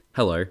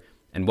Hello,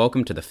 and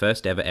welcome to the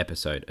first ever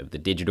episode of the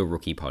Digital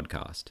Rookie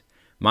podcast.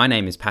 My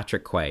name is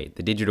Patrick Quay,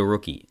 the Digital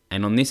Rookie,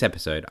 and on this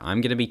episode,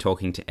 I'm going to be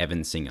talking to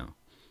Evan Singer.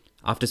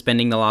 After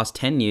spending the last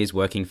 10 years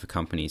working for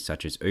companies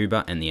such as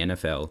Uber and the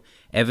NFL,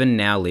 Evan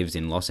now lives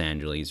in Los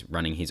Angeles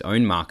running his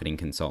own marketing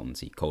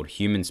consultancy called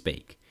Human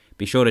Speak.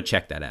 Be sure to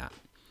check that out.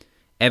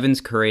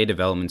 Evan's career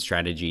development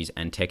strategies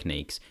and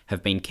techniques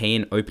have been key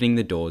in opening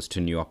the doors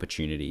to new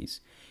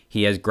opportunities.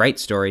 He has great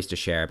stories to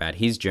share about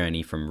his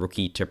journey from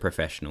rookie to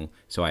professional,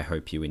 so I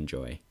hope you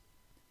enjoy.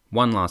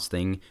 One last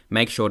thing,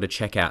 make sure to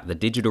check out the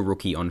Digital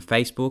Rookie on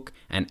Facebook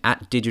and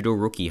at Digital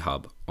Rookie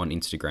Hub on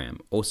Instagram.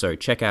 Also,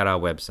 check out our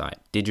website,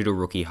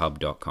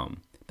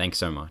 digitalrookiehub.com. Thanks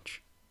so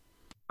much.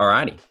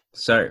 Alrighty,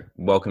 so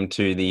welcome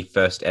to the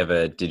first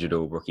ever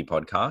Digital Rookie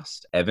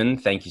podcast. Evan,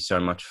 thank you so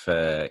much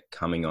for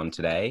coming on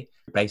today.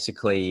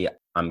 Basically,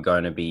 I'm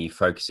going to be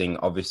focusing,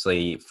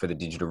 obviously, for the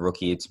Digital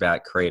Rookie, it's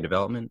about career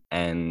development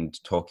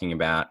and talking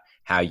about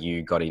how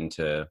you got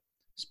into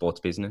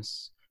sports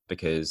business,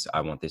 because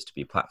I want this to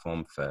be a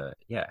platform for,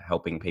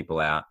 helping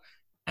people out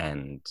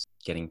and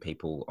getting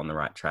people on the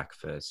right track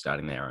for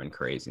starting their own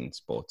careers in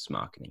sports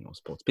marketing or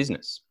sports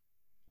business.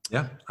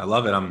 Yeah, I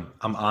love it. I'm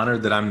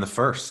honored that I'm the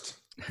first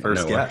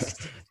No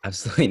guest.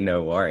 Absolutely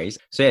no worries.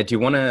 So do you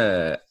want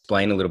to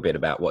explain a little bit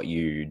about what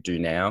you do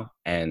now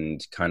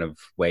and kind of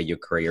where your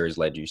career has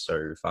led you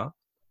so far?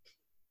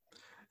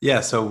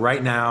 Yeah, so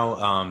right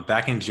now,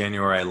 back in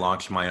January, I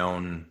launched my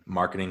own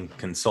marketing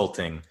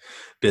consulting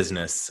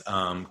business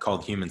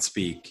called Human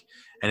Speak.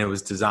 And it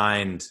was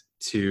designed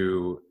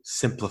to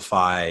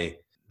simplify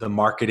the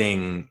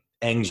marketing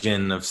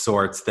engine of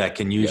sorts that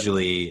can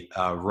usually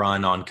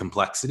run on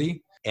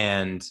complexity.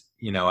 And,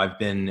 I've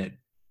been at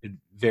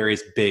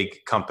various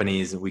big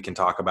companies that we can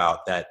talk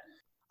about that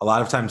a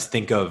lot of times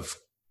think of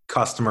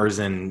customers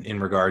in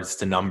regards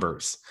to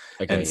numbers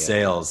and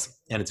sales.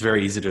 And it's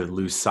very easy to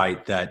lose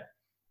sight that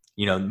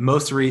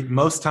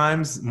most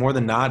times, more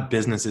than not,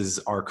 businesses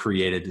are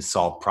created to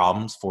solve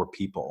problems for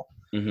people,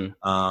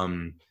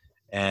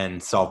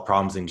 and solve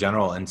problems in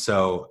general. And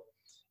so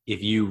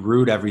if you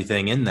root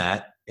everything in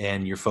that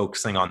and you're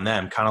focusing on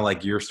them, kind of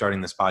like you're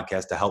starting this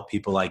podcast to help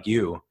people like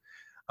you,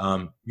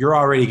 you're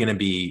already going to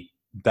be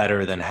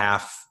better than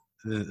half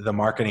the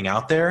marketing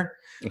out there.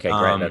 Okay,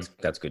 great.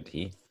 That's good to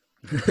hear.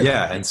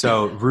 Yeah. And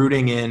so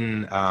rooting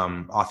in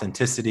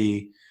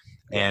authenticity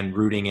and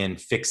rooting in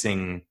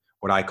fixing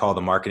what I call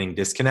the marketing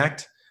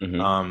disconnect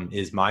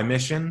is my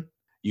mission.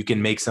 You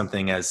can make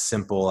something as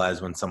simple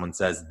as when someone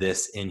says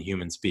this in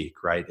Human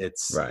Speak, right?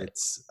 It's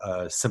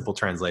a simple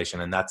translation.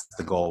 And that's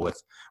the goal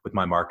with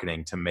my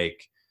marketing, to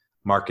make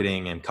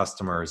marketing and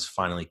customers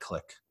finally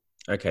click.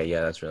 Okay. Yeah,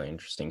 that's really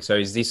interesting. So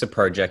is this a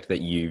project that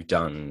you've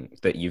done,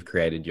 that you've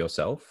created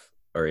yourself,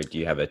 or do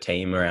you have a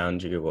team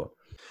around you? Or?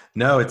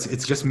 No, it's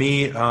just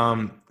me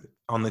on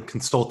the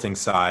consulting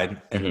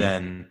side. And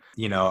then,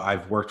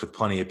 I've worked with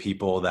plenty of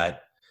people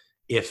that,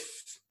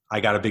 if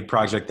I got a big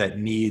project that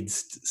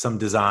needs some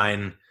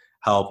design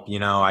help,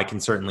 I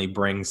can certainly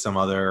bring some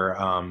other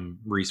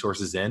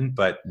resources in.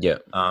 But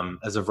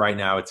as of right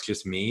now, it's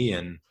just me,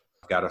 and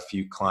I've got a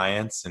few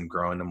clients and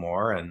growing to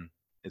more. And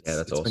it's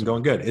awesome. Been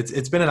going good.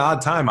 It's been an odd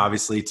time,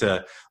 obviously,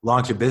 to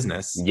launch a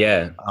business.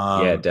 Yeah,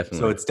 definitely.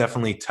 So it's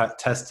definitely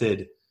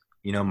tested,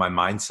 my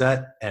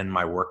mindset and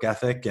my work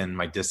ethic and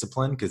my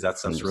discipline, because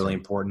that's really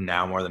important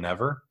now more than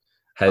ever.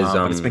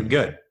 But it's been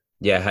good.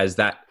 Yeah.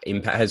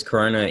 Has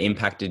Corona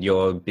impacted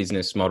your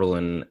business model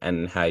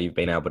and how you've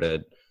been able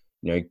to,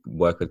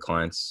 work with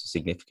clients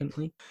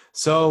significantly?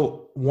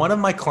 So one of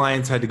my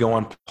clients had to go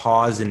on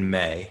pause in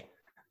May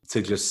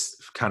to just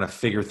kind of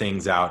figure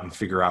things out and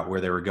figure out where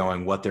they were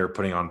going, what they were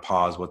putting on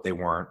pause, what they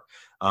weren't.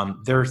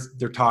 They're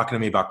talking to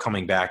me about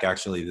coming back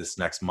actually this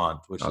next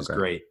month, which is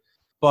great.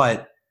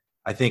 But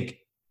I think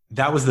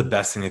that was the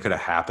best thing that could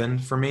have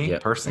happened for me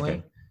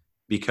personally,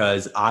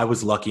 because I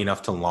was lucky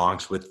enough to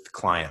launch with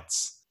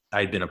clients.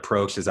 I'd been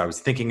approached as I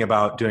was thinking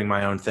about doing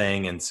my own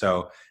thing. And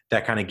so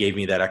that kind of gave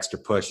me that extra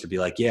push to be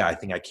like, yeah, I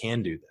think I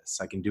can do this.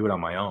 I can do it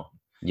on my own.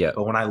 Yeah.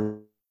 But when I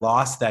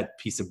lost that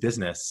piece of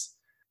business,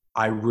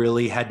 I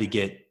really had to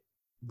get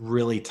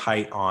really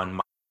tight on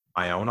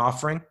my own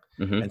offering.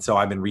 And so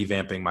I've been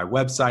revamping my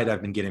website.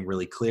 I've been getting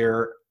really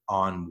clear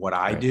on what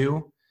I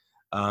do.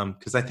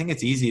 Because I think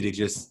it's easy to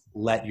just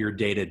let your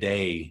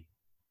day-to-day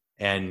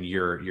and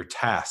your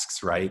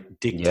tasks, right,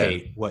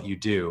 dictate what you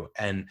do.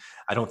 And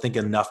I don't think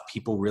enough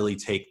people really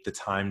take the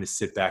time to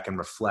sit back and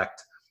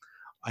reflect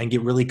and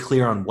get really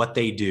clear on what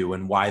they do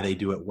and why they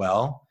do it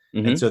well.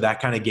 And so that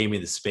kind of gave me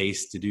the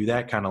space to do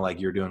that, kind of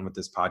like you're doing with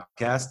this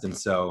podcast. And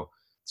so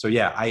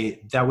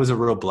that was a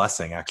real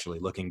blessing, actually,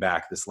 looking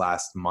back this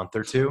last month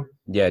or two.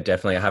 Yeah,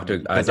 definitely.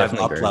 I've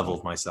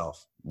up-leveled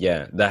myself.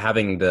 Yeah.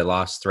 Having the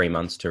last 3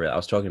 months I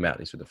was talking about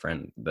this with a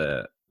friend,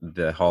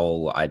 the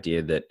whole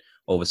idea that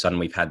all of a sudden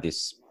we've had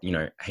this,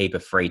 heap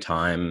of free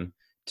time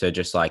to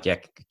just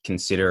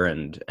consider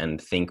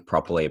and think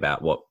properly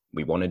about what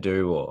we want to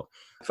do. Or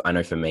I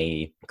know for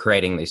me,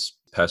 creating this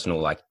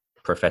personal,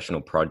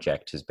 professional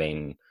project has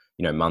been,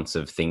 months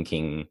of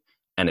thinking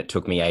and it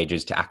took me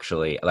ages to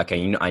actually, like,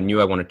 I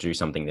knew I wanted to do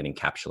something that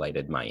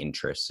encapsulated my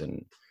interests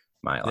and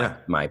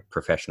my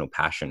professional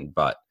passion,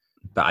 but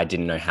I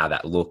didn't know how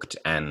that looked.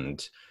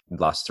 And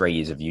the last 3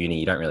 years of uni,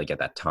 you don't really get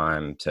that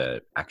time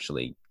to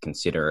actually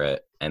consider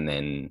it. And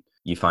then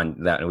you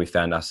find that we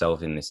found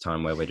ourselves in this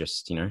time where we're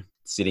just, you know,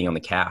 sitting on the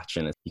couch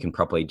and you can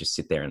properly just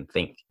sit there and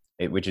think,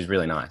 which is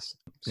really nice.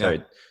 So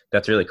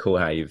that's really cool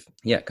how you've,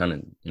 kind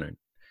of, you know,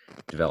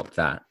 developed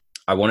that.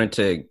 I wanted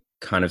to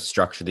kind of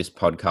structure this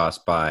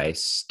podcast by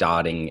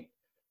starting,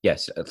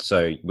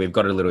 so we've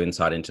got a little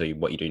insight into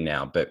what you do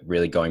now, but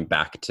really going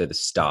back to the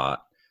start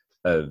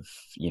of,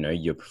 you know,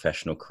 your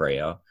professional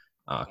career,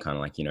 kind of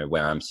like, you know,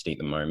 where I'm sitting at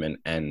the moment,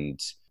 and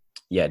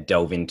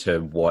delve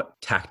into what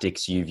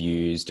tactics you've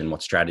used and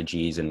what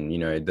strategies, and, you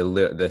know, the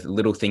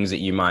little things that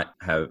you might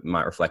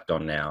reflect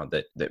on now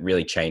that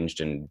really changed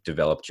and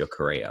developed your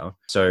career.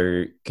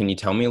 So can you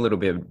tell me a little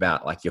bit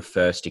about like your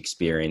first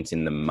experience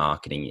in the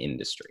marketing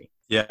industry?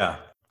 Yeah.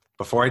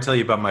 Before I tell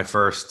you about my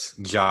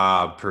first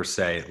job per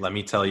se, let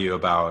me tell you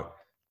about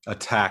a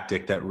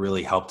tactic that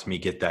really helped me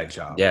get that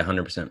job. Yeah,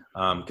 100%.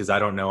 Because I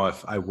don't know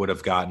if I would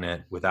have gotten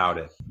it without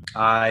it.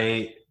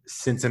 I,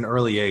 since an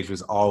early age,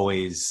 was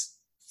always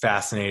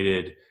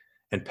fascinated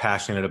and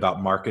passionate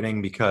about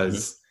marketing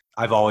because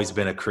I've always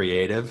been a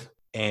creative,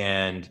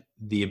 and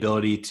the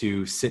ability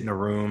to sit in a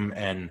room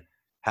and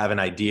have an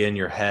idea in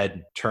your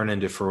head turn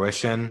into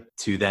fruition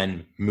to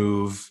then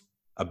move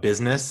a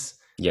business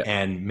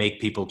and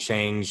make people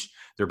change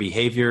their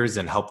behaviors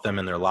and help them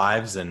in their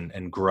lives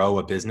and grow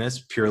a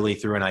business purely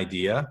through an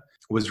idea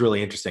was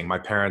really interesting. My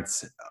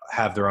parents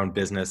have their own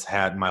business,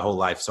 had my whole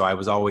life. So I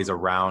was always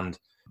around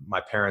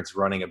my parents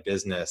running a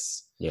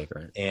business. Yeah,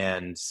 great.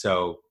 And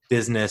so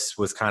business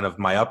was kind of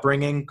my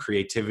upbringing.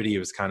 Creativity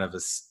was kind of a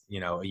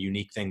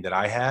unique thing that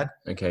I had.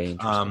 Okay.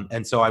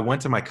 And so I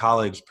went to my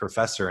college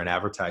professor in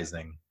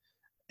advertising,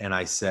 and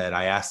I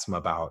asked him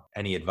about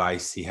any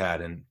advice he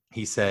had. And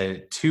he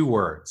said 2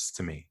 words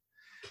to me.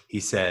 He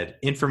said,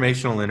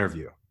 informational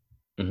interview.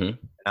 And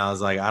I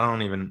was like, I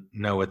don't even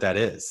know what that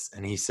is.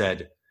 And he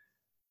said,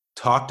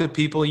 talk to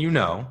people you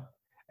know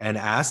and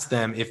ask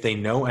them if they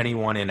know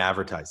anyone in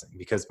advertising,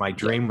 because my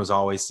dream was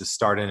always to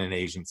start in an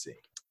agency.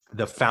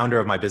 The founder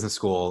of my business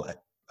school,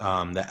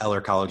 the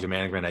Eller College of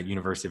Management at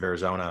University of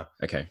Arizona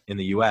in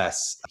the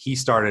US, he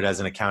started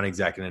as an account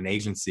exec in an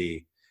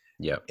agency.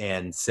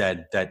 And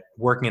said that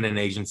working in an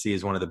agency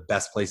is one of the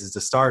best places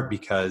to start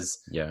because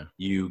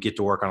you get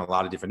to work on a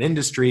lot of different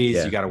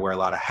industries. You got to wear a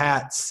lot of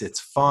hats. It's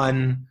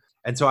fun.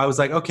 And so I was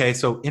like, okay,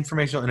 so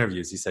informational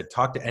interviews. He said,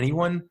 talk to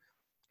anyone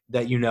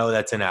that you know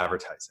that's in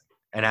advertising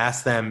and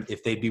ask them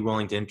if they'd be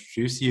willing to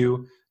introduce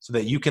you so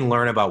that you can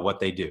learn about what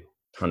they do.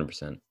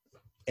 100%.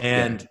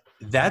 And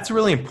that's a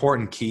really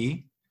important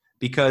key,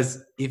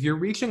 because if you're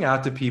reaching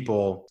out to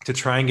people to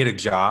try and get a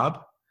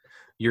job,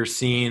 you're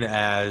seen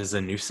as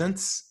a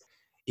nuisance.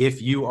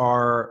 If you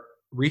are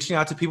reaching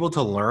out to people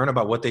to learn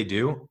about what they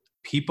do,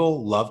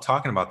 people love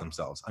talking about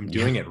themselves. I'm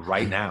doing it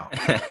right now.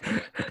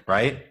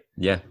 Right?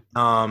 Yeah.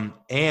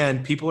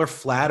 And people are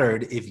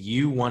flattered if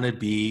you want to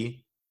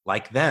be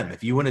like them,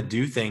 if you want to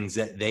do things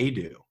that they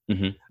do.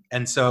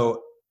 And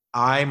so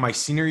my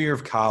senior year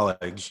of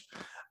college,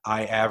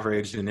 I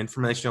averaged an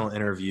informational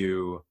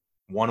interview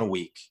 1 a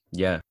week.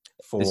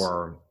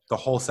 For the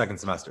whole second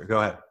semester. Go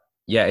ahead.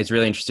 Yeah, it's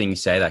really interesting you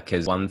say that,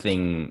 because one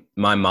thing,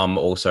 my mum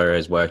also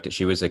has worked,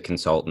 she was a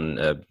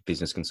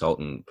business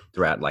consultant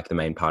throughout like the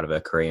main part of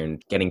her career,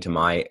 and getting to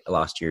my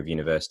last year of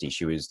university,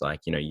 she was like,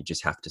 you know, you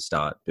just have to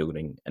start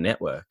building a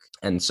network.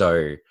 And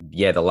so,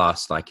 the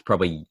last like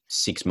probably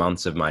 6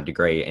 months of my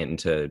degree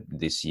into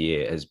this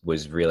year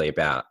was really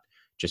about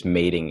just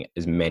meeting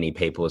as many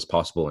people as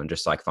possible and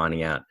just like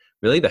finding out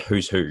really the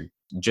who's who,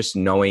 just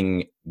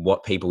knowing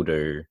what people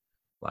do.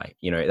 Like,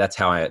 you know, that's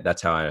how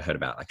I heard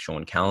about like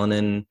Sean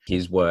Callanan,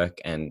 his work.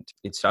 And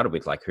it started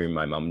with like who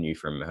my mum knew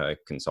from her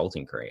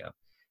consulting career,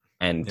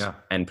 and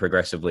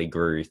progressively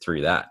grew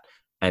through that.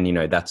 And, you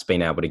know, that's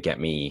been able to get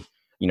me,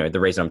 you know, the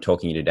reason I'm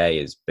talking to you today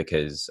is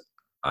because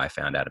I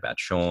found out about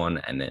Sean,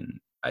 and then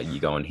you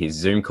go on his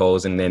Zoom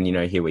calls, and then, you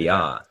know, here we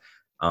are.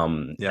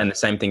 And the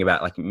same thing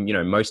about like, you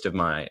know, most of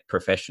my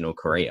professional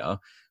career,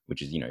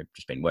 which is, you know,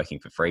 just been working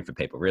for free for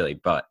people really,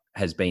 but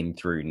has been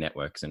through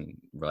networks and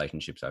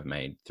relationships I've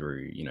made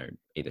through, you know,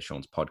 either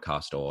Sean's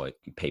podcast or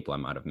people I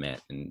might have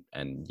met.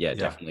 And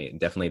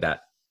definitely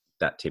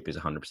that tip is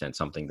 100%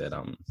 something that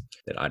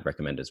I'd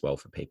recommend as well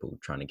for people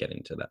trying to get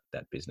into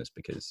that business,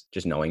 because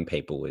just knowing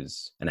people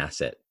is an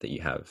asset that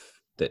you have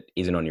that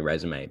isn't on your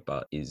resume,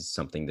 but is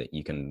something that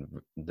you can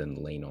then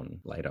lean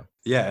on later.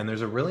 Yeah. And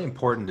there's a really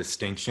important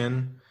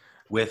distinction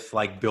with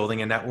like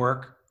building a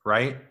network,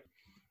 right?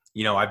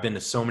 You know, I've been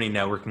to so many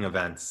networking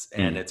events,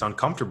 and it's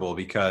uncomfortable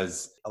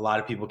because a lot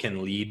of people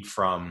can lead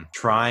from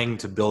trying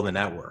to build a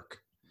network.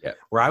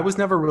 Where I was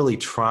never really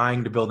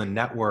trying to build a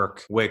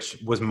network, which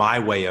was my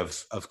way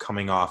of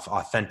coming off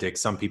authentic.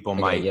 Some people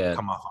might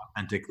come off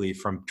authentically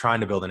from trying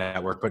to build a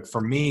network. But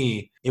for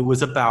me, it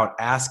was about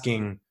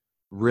asking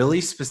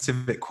really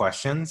specific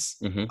questions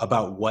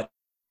about what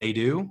they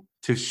do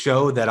to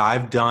show that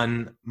I've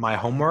done my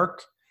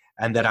homework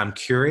and that I'm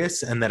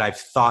curious and that I've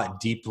thought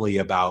deeply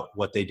about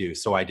what they do.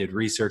 So I did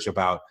research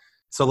about,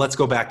 so let's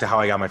go back to how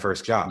I got my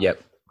first job.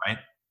 Yep. Right.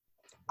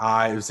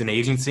 It was an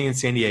agency in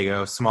San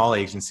Diego, small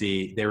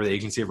agency. They were the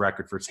agency of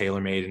record for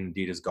TaylorMade and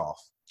Adidas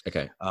Golf.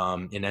 Okay.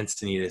 In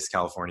Encinitas,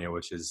 California,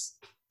 which is,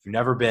 if you've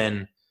never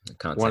been,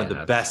 one of the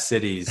have. best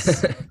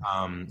cities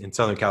in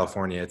Southern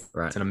California.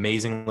 It's an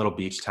amazing little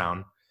beach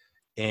town.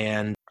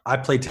 And I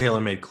played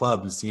TaylorMade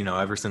clubs, you know,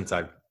 ever since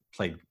I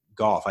played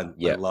golf. I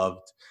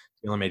loved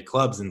TaylorMade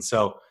clubs. And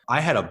so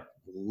I had a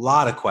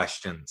lot of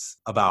questions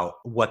about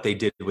what they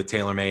did with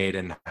TaylorMade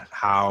and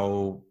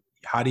how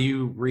do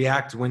you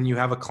react when you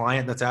have a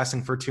client that's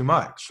asking for too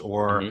much?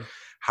 Or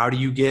how do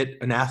you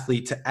get an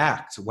athlete to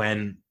act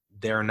when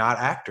they're not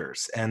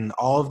actors? And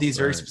all of these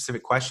very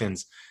specific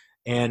questions.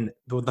 And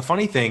the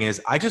funny thing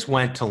is I just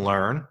went to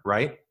learn,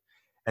 right?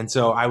 And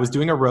so I was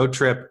doing a road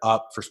trip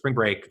up for spring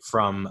break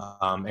from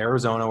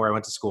Arizona, where I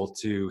went to school,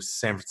 to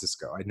San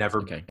Francisco. I'd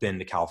never been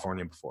to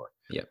California before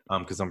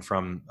because I'm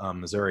from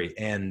Missouri.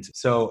 And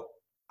so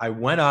I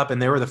went up,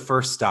 and they were the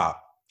first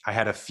stop. I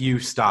had a few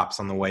stops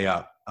on the way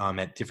up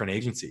at different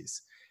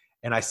agencies.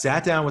 And I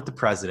sat down with the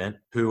president,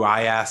 who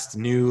I asked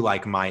knew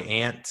like my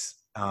aunt.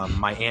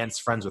 My aunt's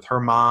friends with her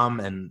mom,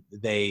 and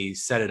they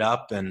set it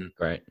up, and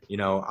you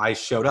know, I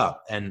showed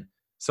up. And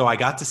so I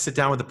got to sit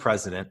down with the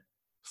president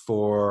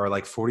for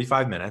like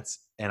 45 minutes,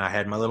 and I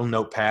had my little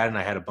notepad and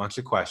I had a bunch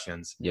of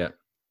questions. Yeah.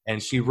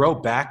 And she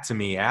wrote back to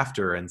me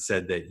after and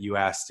said that you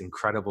asked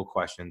incredible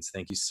questions.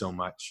 Thank you so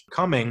much for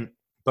coming.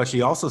 But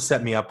she also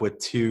set me up with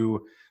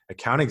 2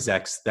 account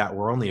execs that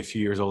were only a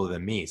few years older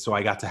than me. So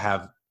I got to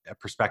have a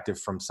perspective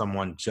from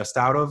someone just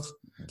out of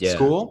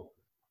school,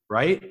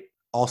 right?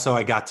 Also,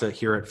 I got to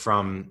hear it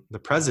from the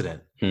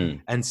president.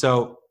 And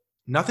so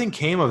nothing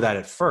came of that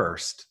at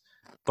first,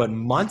 but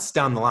months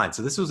down the line.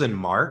 So this was in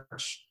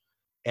March,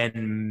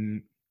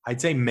 and I'd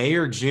say May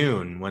or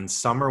June, when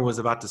summer was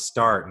about to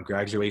start and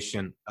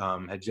graduation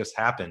had just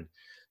happened,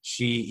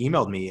 she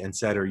emailed me and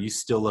said, "Are you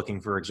still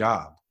looking for a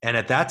job?" And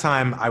at that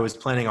time, I was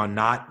planning on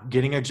not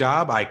getting a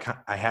job. I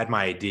had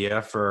my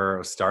idea for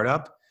a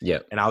startup.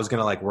 And I was going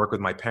to like work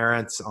with my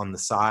parents on the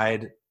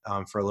side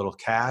for a little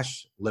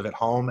cash, live at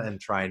home,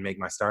 and try and make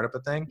my startup a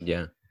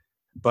thing.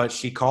 But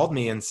she called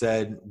me and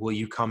said, "Will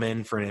you come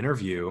in for an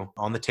interview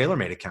on the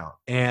TaylorMade account?"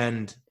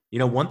 And, you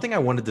know, one thing I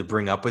wanted to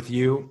bring up with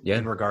you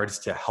in regards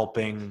to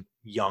helping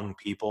young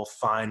people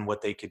find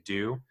what they could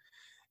do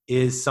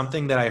is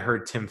something that I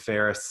heard Tim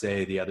Ferriss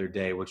say the other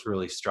day, which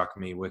really struck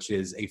me, which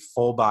is a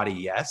full body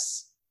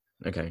yes.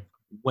 Okay.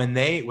 What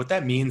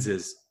that means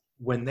is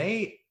when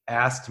they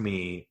asked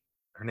me,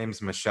 her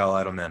name's Michelle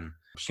Edelman.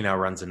 She now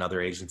runs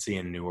another agency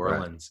in New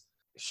Orleans.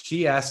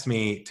 She asked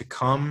me to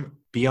come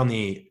be on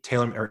the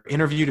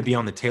interview to be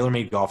on the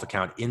TaylorMade golf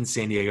account in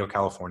San Diego,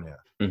 California.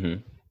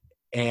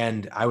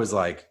 And I was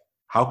like,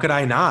 how could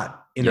I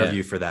not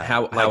interview for that?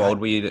 How old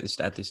were you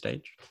at this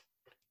stage?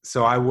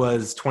 So I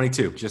was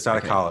 22, just out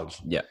of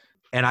college.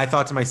 And I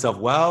thought to myself,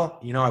 well,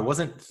 you know, I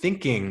wasn't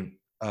thinking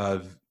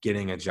of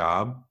getting a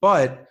job,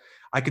 but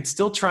I could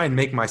still try and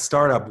make my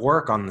startup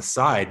work on the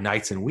side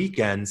nights and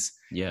weekends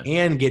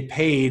and get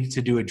paid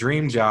to do a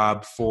dream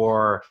job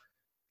for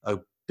a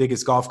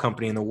biggest golf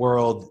company in the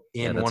world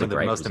in one of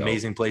the most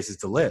amazing places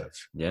to live.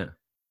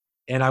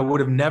 And I would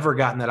have never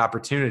gotten that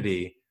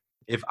opportunity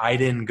if I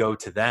didn't go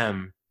to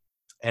them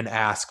and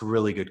ask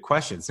really good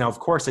questions. Now, of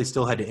course, I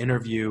still had to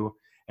interview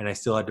and I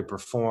still had to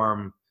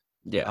perform.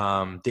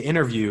 The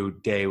interview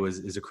day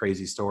is a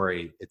crazy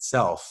story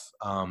itself.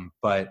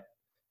 But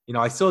you know,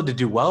 I still had to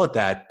do well at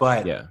that,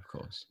 but of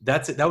course,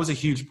 that was a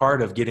huge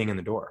part of getting in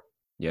the door.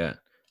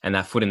 And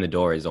that foot in the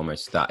door is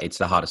almost it's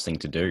the hardest thing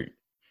to do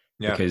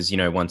because, you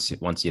know, once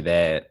you're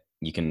there,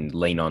 you can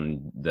lean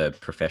on the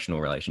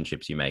professional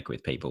relationships you make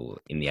with people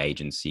in the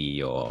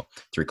agency or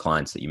through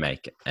clients that you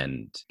make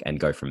and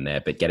go from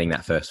there. But getting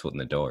that first foot in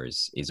the door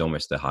is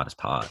almost the hardest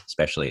part,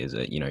 especially as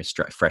a, you know,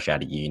 fresh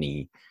out of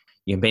uni,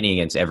 you're competing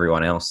against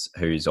everyone else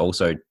who's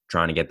also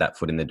trying to get that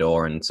foot in the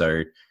door. And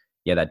so,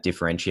 that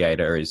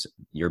differentiator is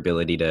your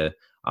ability to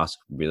ask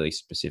really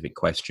specific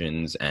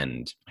questions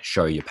and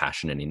show your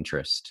passion and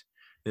interest.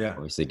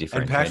 Obviously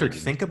different. And Patrick,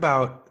 think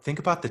about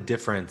the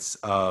difference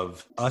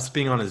of us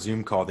being on a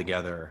Zoom call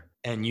together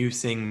and you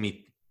seeing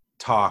me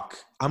talk.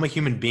 I'm a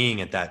human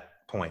being at that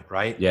point,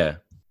 right?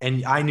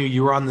 And I knew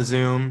you were on the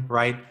Zoom,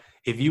 right?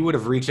 If you would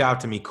have reached out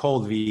to me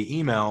cold via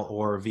email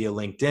or via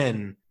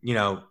LinkedIn, you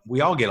know, we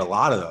all get a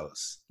lot of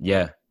those.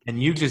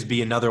 And you just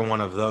be another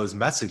one of those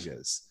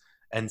messages.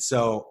 And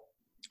so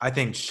I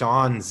think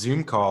Sean's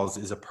Zoom calls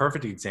is a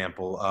perfect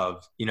example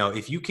of, you know,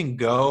 if you can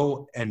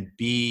go and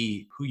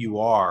be who you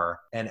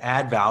are and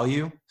add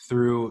value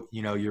through,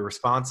 you know, your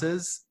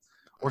responses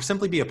or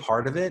simply be a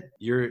part of it,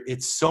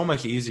 it's so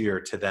much easier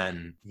to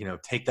then, you know,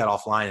 take that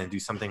offline and do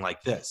something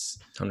like this.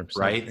 100%.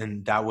 Right.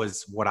 And that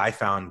was what I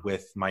found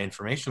with my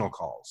informational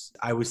calls.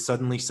 I was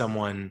suddenly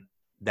someone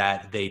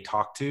that they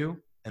talked to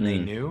and they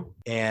knew,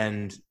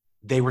 and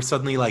they were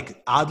suddenly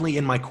like oddly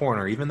in my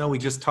corner, even though we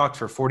just talked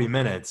for 40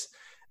 minutes.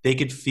 They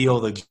could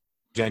feel the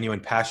genuine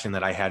passion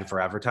that I had for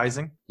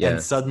advertising. Yeah.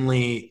 And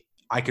suddenly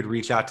I could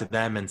reach out to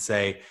them and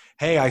say,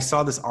 hey, I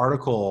saw this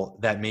article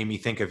that made me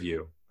think of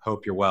you.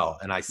 Hope you're well.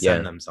 And I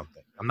send them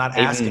something. I'm not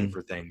asking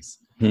for things.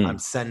 I'm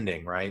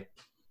sending, right?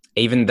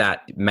 Even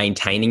that,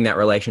 maintaining that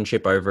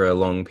relationship over a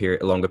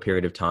longer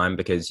period of time,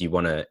 because you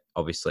want to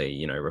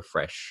obviously,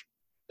 refresh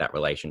that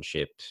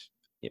relationship,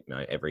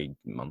 every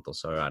month or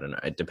so. I don't know.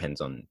 It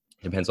depends on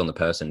the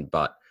person,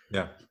 but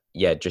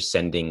just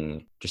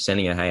sending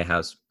a, hey,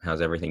 how's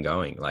everything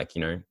going? Like,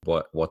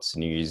 what's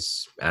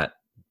news at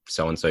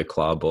so-and-so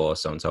club or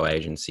so-and-so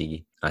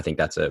agency. I think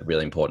that's a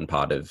really important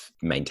part of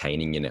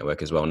maintaining your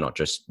network as well, not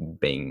just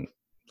letting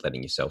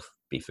yourself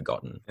be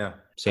forgotten. Yeah.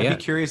 So I'd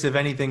be curious if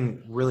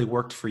anything really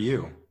worked for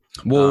you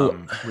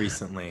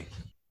recently.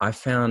 I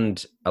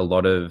found a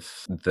lot of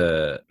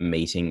the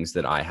meetings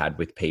that I had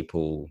with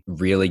people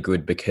really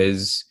good,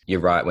 because you're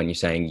right when you're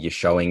saying you're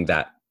showing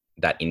that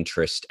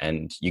interest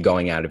and you're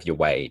going out of your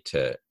way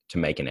to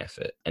make an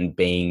effort, and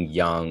being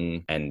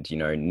young and,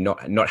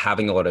 not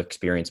having a lot of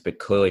experience, but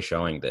clearly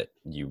showing that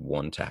you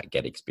want to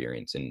get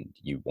experience and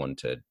you want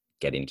to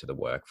get into the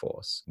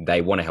workforce. They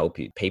want to help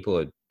you.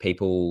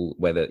 People,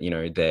 whether,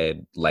 they're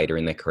later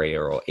in their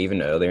career or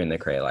even earlier in their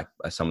career, like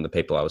some of the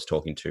people I was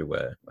talking to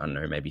were, I don't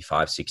know, maybe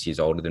 5-6 years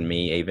older than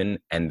me even.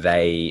 And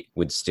they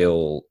would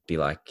still be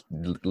like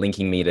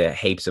linking me to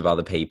heaps of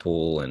other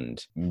people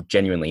and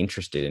genuinely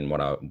interested in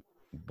what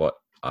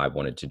I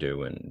wanted to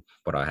do and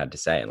what I had to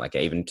say. And like,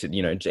 even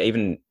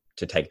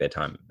to take their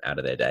time out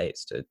of their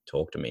days to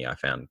talk to me, I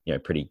found,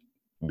 pretty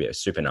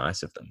super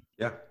nice of them.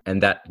 Yeah.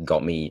 And that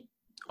got me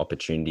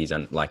opportunities.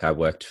 And like, I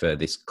worked for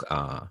this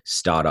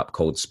startup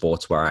called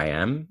Sports Where I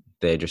Am.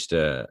 They're just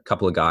a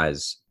couple of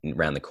guys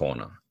around the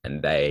corner,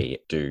 and they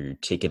do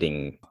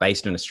ticketing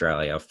based in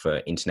Australia for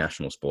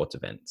international sports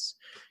events.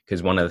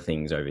 Because one of the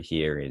things over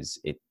here is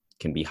it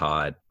can be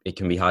hard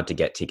to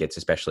get tickets,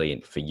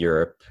 especially for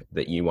Europe,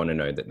 that you want to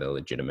know that they're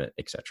legitimate,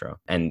 etc.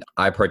 And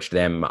I approached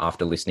them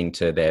after listening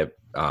to their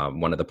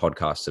one of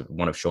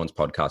Sean's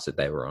podcasts that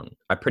they were on.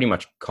 I pretty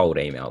much cold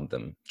emailed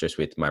them just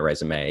with my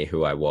resume,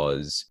 who I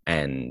was,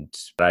 and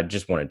I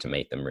just wanted to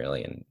meet them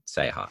really and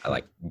say hi,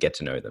 like get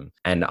to know them.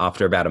 And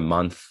after about a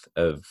month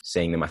of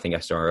seeing them, I think I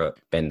saw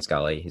Ben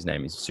Scully. His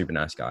name is a super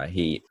nice guy.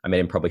 I met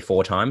him probably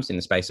 4 times in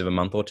the space of a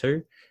month or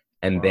 2.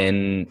 And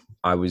then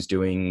I was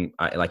doing,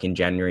 like in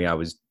January, I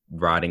was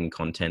writing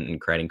content and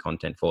creating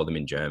content for them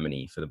in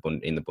Germany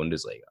in the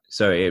Bundesliga.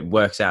 So it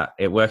works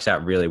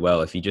out really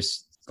well if you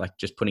just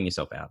putting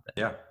yourself out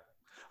there. Yeah.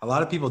 A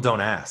lot of people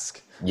don't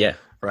ask. Yeah.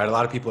 Right. A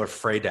lot of people are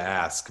afraid to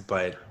ask,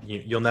 but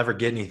you'll never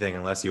get anything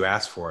unless you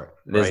ask for it.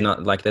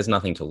 Right? There's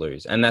nothing to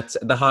lose. And that's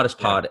the hardest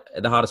part.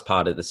 The hardest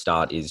part at the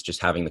start is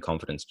just having the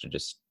confidence to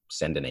just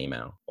send an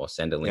email or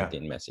send a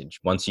LinkedIn message.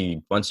 Once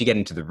you get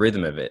into the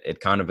rhythm of it,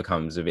 it kind of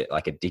becomes a bit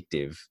like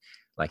addictive.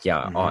 Like,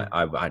 I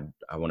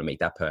want to meet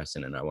that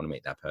person and I want to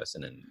meet that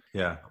person. And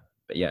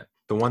but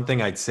the one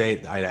thing I'd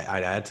say, I'd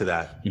add to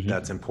that,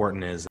 that's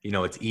important is,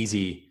 it's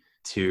easy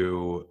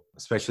to,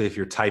 especially if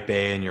you're type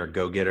A and you're a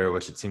go-getter,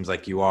 which it seems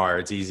like you are,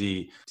 it's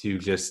easy to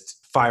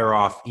just fire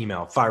off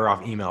email, fire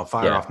off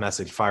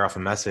a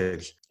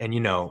message.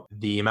 And,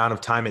 the amount of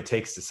time it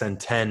takes to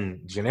send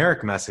 10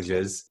 generic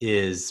messages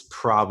is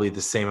probably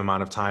the same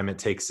amount of time it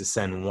takes to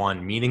send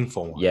one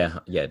meaningful one. Yeah,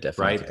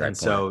 definitely. Right. And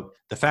so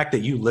the fact that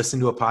you listen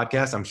to a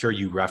podcast, I'm sure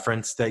you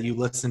referenced that you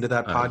listened to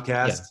that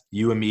podcast,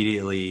 you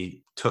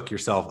immediately took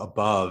yourself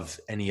above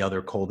any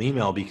other cold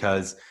email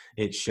because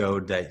it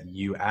showed that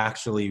you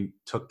actually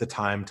took the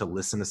time to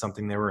listen to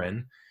something they were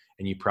in.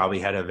 And you probably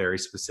had a very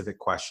specific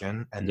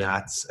question. And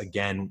that's,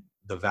 again,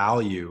 the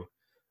value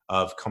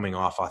of coming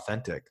off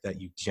authentic,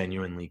 that you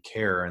genuinely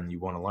care and you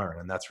want to learn.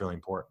 And that's really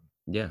important.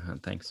 Yeah,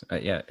 thanks.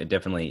 It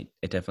definitely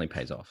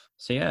pays off.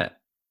 So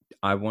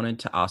I wanted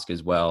to ask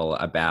as well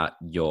about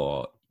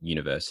your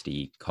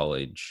university,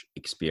 college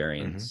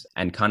experience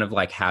and kind of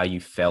like how you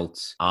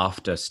felt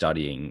after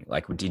studying.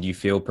 Like, did you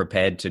feel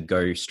prepared to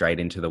go straight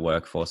into the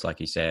workforce? Like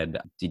you said,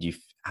 did you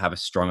have a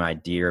strong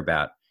idea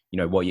about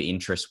what your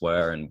interests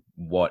were and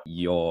what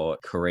your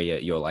career,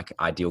 your like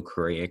ideal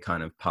career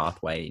kind of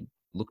pathway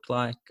looked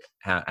like?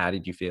 How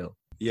did you feel?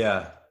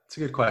 Yeah, it's a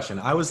good question.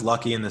 I was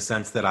lucky in the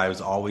sense that I was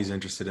always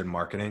interested in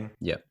marketing.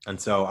 Yeah. And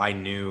so I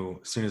knew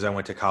as soon as I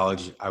went to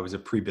college, I was a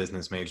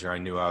pre-business major. I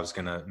knew I was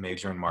going to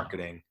major in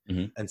marketing.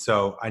 And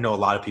so I know a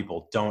lot of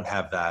people don't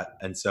have that.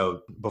 And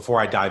so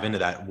before I dive into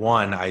that,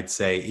 one, I'd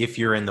say if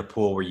you're in the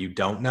pool where you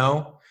don't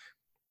know,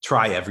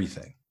 try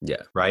everything.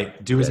 Yeah.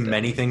 Right. Do as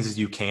many things as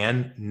you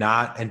can,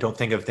 and don't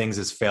think of things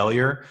as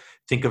failure.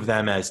 Think of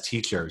them as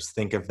teachers.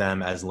 Think of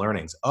them as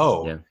learnings.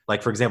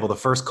 Like, for example, the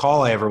first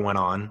call I ever went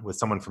on with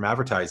someone from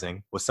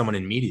advertising was someone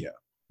in media.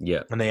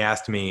 Yeah. And they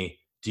asked me,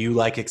 do you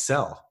like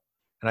Excel?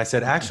 And I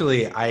said,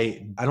 actually,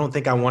 I don't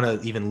think I want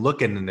to even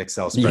look at an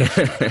Excel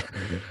spreadsheet.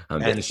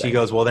 And she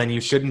goes, well, then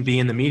you shouldn't be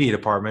in the media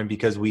department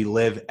because we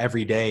live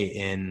every day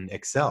in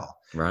Excel.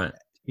 Right.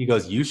 He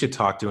goes, you should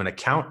talk to an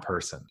account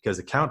person because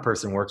account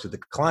person works with the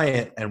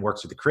client and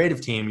works with the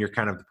creative team. You're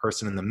kind of the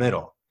person in the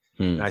middle.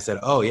 And I said,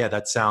 oh yeah,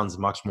 that sounds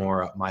much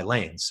more up my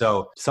lane.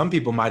 So some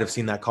people might have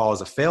seen that call as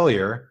a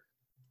failure.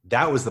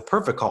 That was the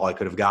perfect call I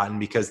could have gotten,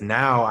 because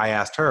now I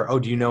asked her, oh,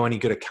 do you know any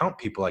good account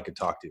people I could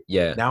talk to?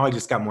 Yeah. Now I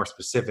just got more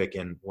specific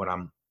in what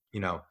I'm,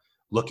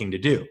 looking to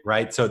do.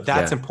 Right. So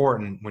that's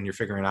important when you're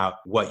figuring out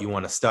what you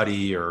want to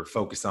study or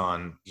focus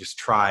on. Just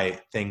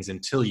try things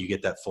until you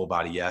get that full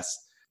body yes.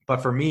 But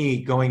for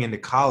me, going into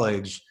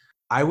college,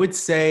 I would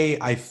say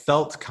I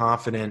felt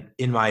confident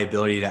in my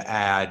ability to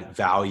add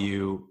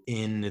value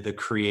in the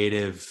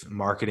creative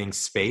marketing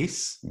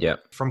space.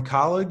 From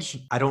college.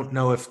 I don't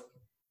know if,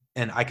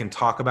 and I can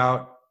talk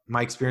about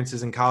my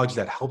experiences in college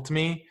that helped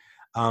me,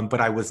 but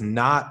I was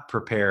not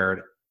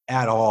prepared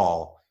at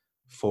all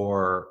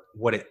for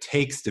what it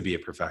takes to be a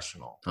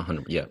professional.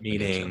 100,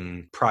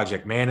 meaning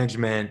project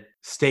management,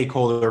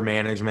 stakeholder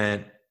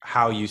management,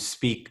 how you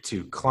speak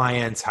to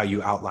clients, how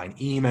you outline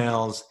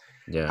emails,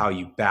 how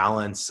you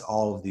balance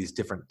all of these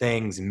different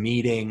things,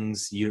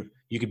 meetings. You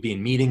could be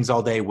in meetings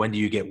all day. When do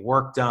you get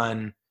work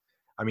done?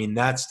 I mean,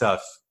 that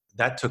stuff,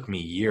 that took me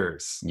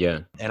years.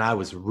 And I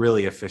was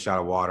really a fish out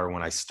of water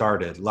when I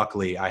started.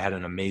 Luckily, I had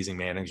an amazing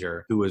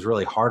manager who was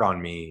really hard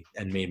on me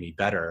and made me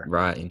better.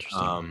 Right.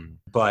 Interesting.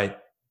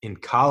 But in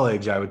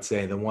college, I would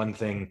say the one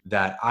thing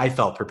that I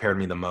felt prepared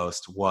me the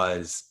most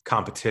was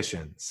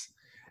competitions.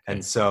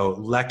 And so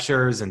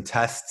lectures and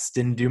tests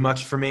didn't do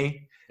much for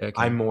me.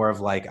 I'm more of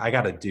like, I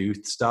got to do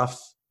stuff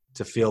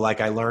to feel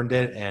like I learned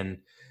it.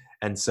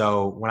 And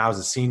so when I was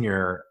a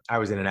senior, I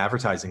was in an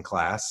advertising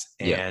class,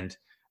 and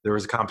there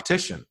was a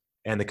competition.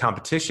 And the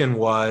competition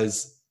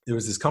was, there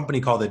was this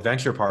company called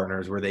Adventure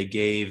Partners where they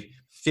gave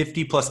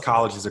 50 plus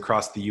colleges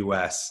across the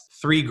US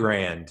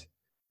 $3,000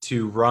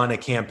 to run a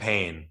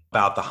campaign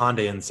about the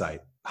Honda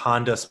Insight.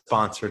 Honda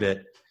sponsored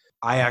it.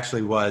 I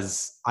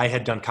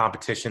had done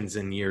competitions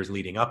in years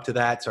leading up to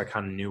that, so I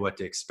kind of knew what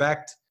to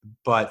expect.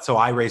 But so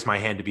I raised my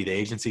hand to be the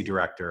agency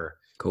director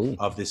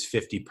of this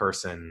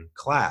 50-person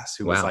class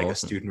who was like a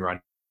student-run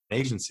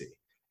agency.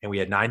 And we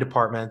had 9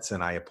 departments,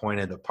 and I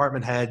appointed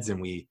department heads,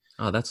 and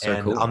that's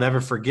so cool. I'll never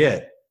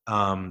forget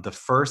the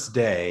first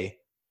day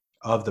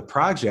of the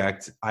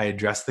project, I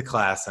addressed the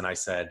class and I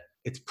said,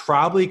 it's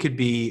probably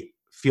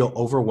feel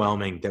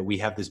overwhelming that we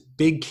have this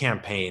big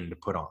campaign to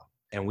put on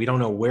and we don't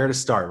know where to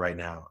start right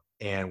now.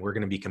 And we're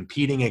going to be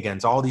competing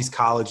against all these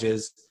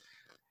colleges.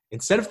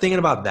 Instead of thinking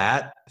about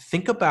that,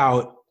 think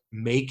about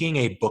making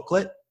a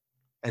booklet.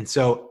 And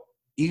so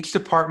each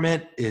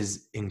department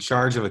is in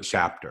charge of a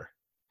chapter,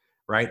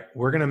 right?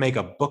 We're going to make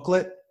a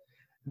booklet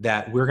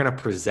that we're going to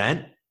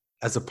present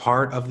as a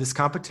part of this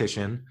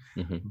competition,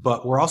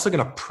 but we're also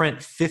going to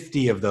print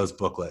 50 of those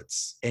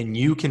booklets. And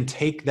you can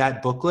take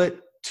that booklet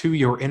to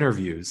your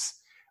interviews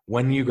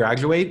when you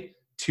graduate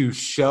to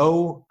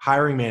show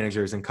hiring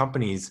managers and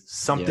companies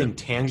something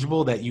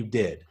tangible that you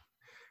did,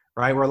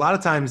 right? Where a lot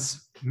of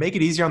times, make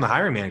it easier on the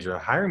hiring manager. A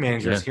hiring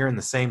manager is hearing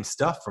the same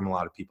stuff from a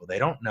lot of people. They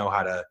don't know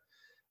how to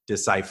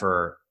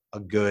decipher a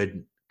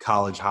good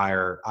college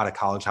hire out of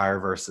college hire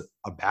versus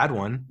a bad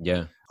one.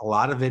 A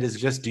lot of it is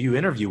just, do you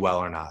interview well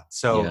or not?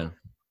 So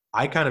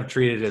I kind of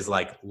treat it as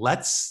like,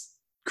 let's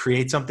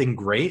create something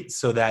great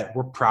so that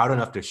we're proud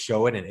enough to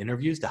show it in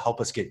interviews to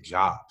help us get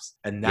jobs.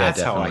 And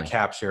that's how I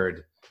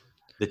captured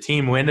the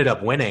team who ended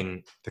up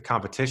winning the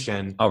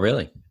competition. Oh,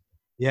 really?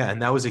 Yeah.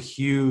 And that was a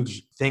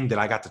huge thing that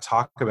I got to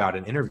talk about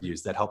in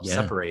interviews that helped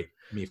separate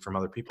me from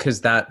other people.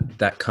 Because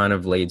that kind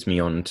of leads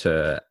me on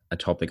to a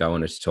topic I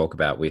wanted to talk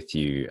about with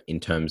you in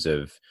terms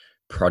of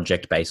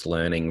project-based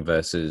learning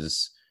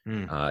versus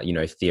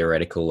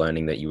theoretical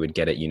learning that you would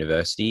get at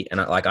university.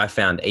 And I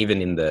found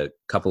even in the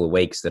couple of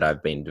weeks that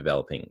I've been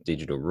developing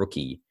Digital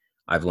Rookie,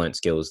 I've learned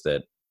skills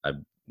that I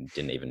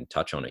didn't even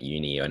touch on at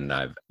uni. And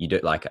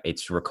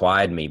it's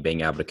required me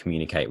being able to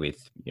communicate with,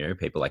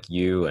 people like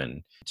you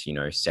and,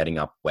 setting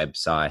up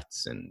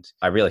websites. And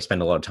I really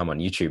spend a lot of time on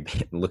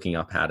YouTube looking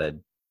up how to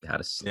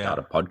start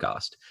a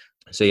podcast.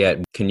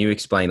 So can you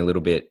explain a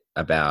little bit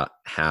about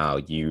how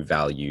you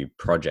value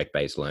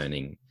project-based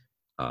learning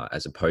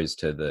as opposed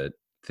to the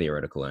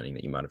theoretical learning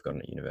that you might have gotten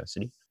at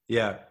university?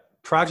 Yeah.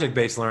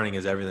 Project-based learning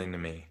is everything to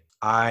me.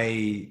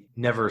 I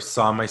never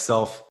saw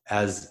myself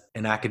as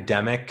an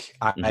academic.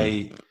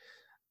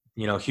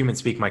 Human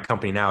Speak, my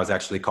company now, is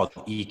actually called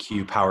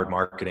EQ Powered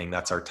Marketing.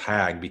 That's our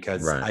tag,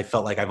 because I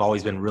felt like I've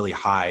always been really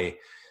high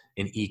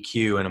in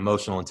EQ and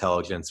emotional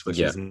intelligence, which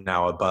is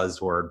now a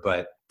buzzword.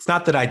 But it's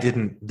not that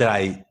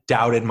I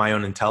doubted my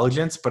own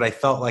intelligence, but I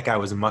felt like I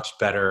was much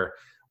better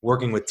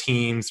working with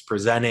teams,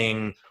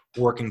 presenting,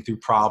 working through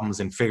problems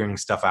and figuring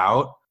stuff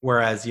out.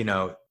 Whereas,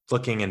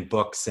 looking in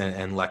books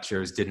and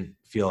lectures didn't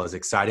feel as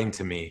exciting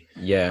to me.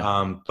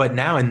 But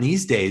now in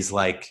these days,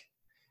 like,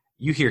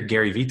 you hear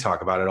Gary Vee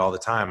talk about it all the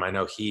time. I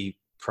know he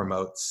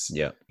promotes,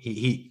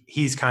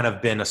 he's kind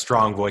of been a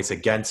strong voice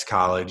against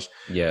college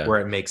where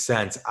it makes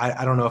sense.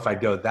 I don't know if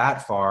I'd go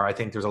that far. I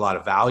think there's a lot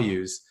of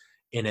values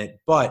in it,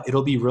 but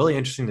it'll be really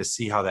interesting to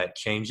see how that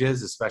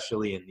changes,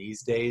 especially in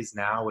these days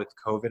now with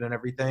COVID and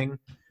everything,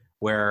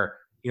 where,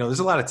 there's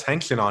a lot of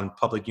tension on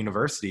public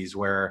universities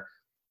where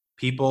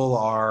people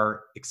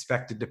are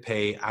expected to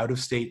pay out of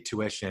state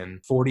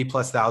tuition,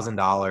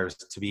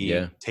 $40,000+ to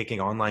be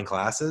taking online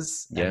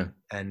classes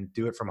and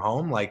do it from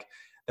home. Like,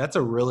 that's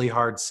a really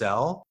hard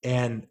sell.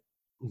 And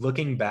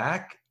looking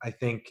back, I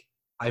think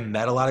I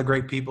met a lot of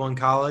great people in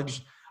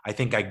college. I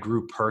think I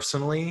grew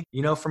personally,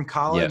 from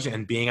college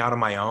and being out on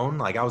my own.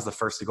 Like, I was the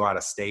first to go out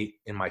of state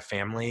in my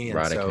family.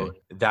 And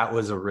that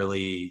was a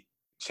really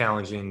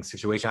challenging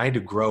situation. I had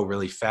to grow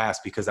really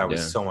fast because I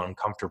was so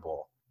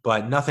uncomfortable.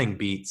 But nothing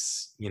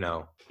beats, you're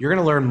going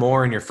to learn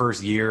more in your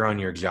first year on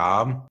your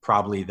job,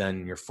 probably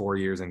than your 4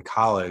 years in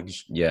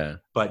college. Yeah.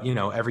 But,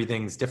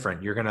 everything's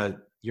different. You're going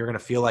to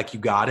feel like you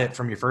got it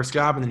from your first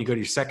job, and then you go to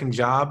your second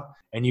job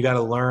and you got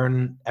to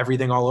learn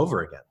everything all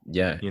over again.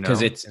 Yeah.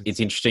 Because it's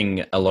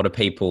interesting. A lot of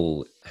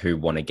people who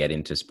want to get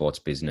into sports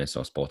business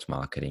or sports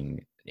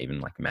marketing, even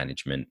like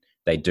management,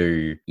 they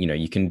do,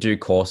 you can do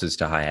courses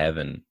to high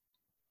heaven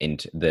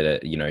into the,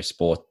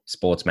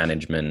 sports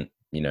management,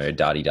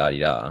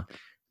 da-di-da-di-da.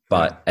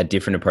 But a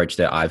different approach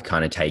that I've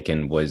kind of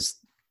taken was,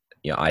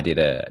 I did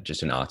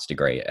just an arts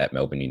degree at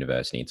Melbourne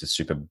University. It's a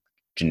super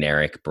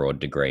generic, broad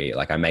degree.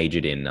 Like, I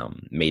majored in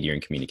media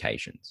and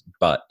communications,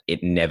 but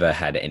it never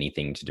had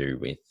anything to do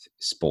with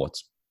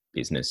sports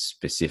business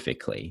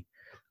specifically.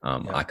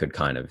 I could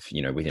kind of,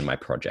 within my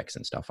projects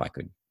and stuff, I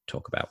could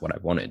talk about what I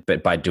wanted.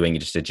 But by doing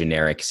just a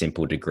generic,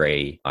 simple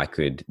degree, I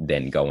could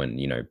then go and,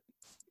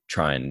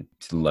 try and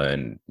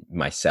learn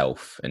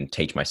myself and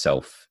teach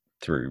myself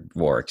through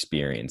raw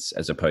experience,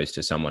 as opposed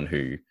to someone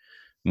who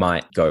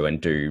might go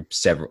and do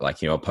several,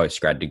 like, a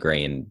post-grad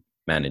degree in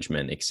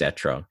management,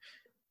 etc.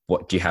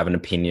 What do you have an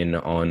opinion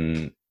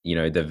on,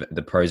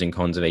 the pros and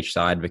cons of each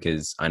side?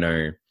 Because I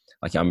know,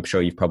 like, I'm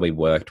sure you've probably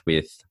worked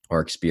with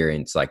or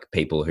experienced like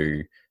people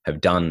who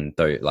have done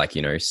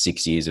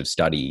 6 years of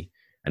study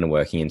and are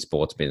working in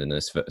sports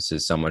business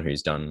versus someone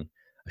who's done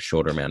a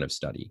shorter amount of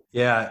study.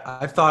 Yeah,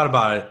 I've thought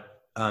about it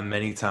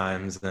many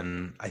times.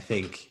 And I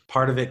think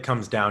part of it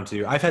comes down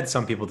to, I've had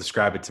some people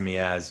describe it to me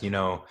as,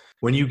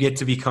 when you get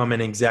to become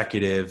an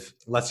executive,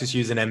 let's just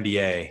use an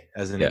MBA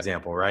as an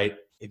example, right?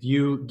 If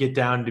you get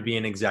down to be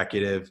an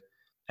executive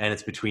and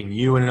it's between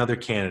you and another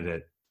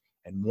candidate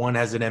and one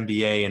has an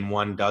MBA and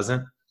one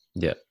doesn't,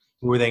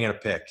 who are they going to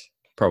pick?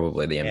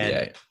 Probably the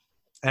MBA.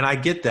 And I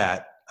get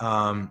that.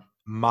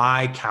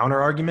 My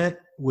counter argument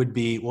would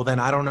be, well, then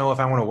I don't know if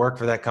I want to work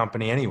for that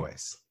company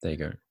anyways. There you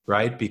go.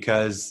 Right?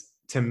 Because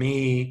to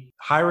me,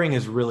 hiring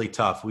is really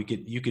tough.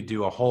 You could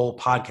do a whole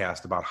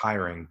podcast about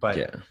hiring,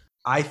 but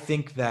I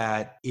think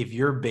that if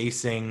you're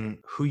basing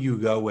who you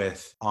go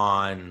with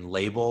on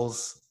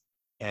labels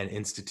and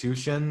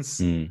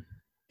institutions,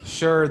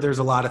 sure, there's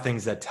a lot of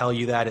things that tell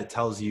you that. It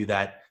tells you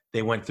that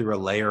they went through a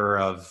layer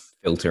of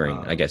filtering,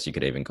 I guess you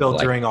could even call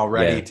filtering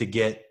already to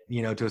get,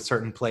 to a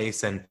certain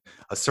place, and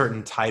a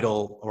certain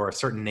title or a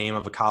certain name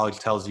of a college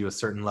tells you a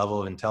certain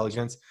level of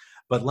intelligence.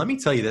 But let me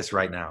tell you this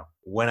right now.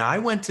 When I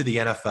went to the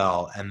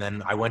NFL and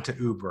then I went to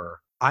Uber,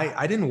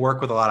 I didn't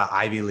work with a lot of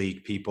Ivy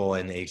League people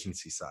in the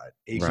agency side.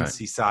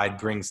 Agency side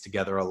brings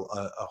together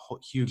a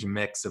huge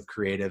mix of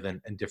creative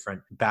and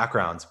different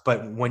backgrounds.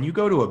 But when you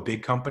go to a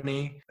big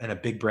company and a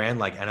big brand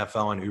like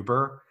NFL and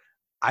Uber,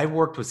 I've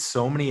worked with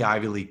so many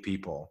Ivy League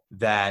people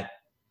that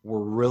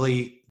were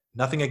really,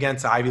 nothing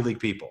against Ivy League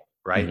people,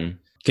 right?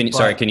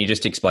 Mm-hmm. Can you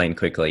just explain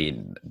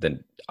quickly the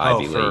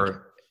Ivy League?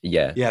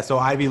 Yeah. So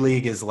Ivy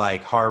League is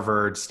like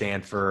Harvard,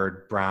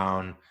 Stanford,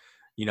 Brown,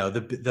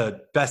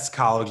 the best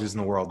colleges in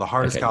the world, the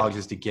hardest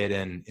colleges to get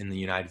in the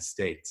United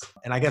States.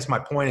 And I guess my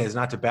point is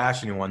not to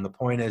bash anyone. The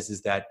point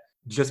is that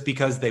just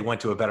because they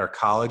went to a better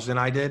college than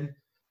I did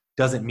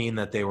doesn't mean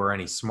that they were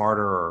any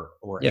smarter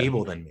or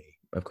able than me.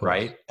 Of course.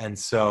 Right. And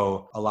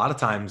so a lot of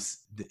times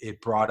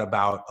it brought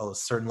about a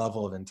certain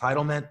level of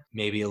entitlement,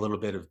 maybe a little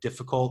bit of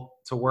difficult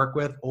to work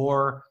with,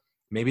 or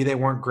maybe they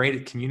weren't great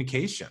at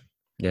communication.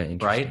 Yeah.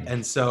 Right.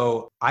 And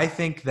so I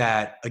think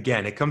that,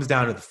 again, it comes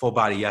down to the full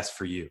body yes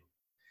for you.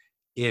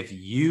 If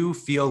you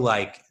feel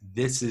like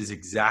this is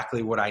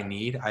exactly what I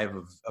need, I have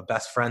a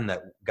best friend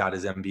that got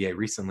his MBA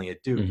recently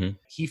at Duke. Mm-hmm.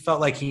 He felt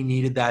like he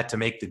needed that to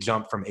make the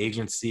jump from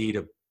agency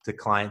to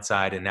client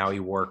side. And now he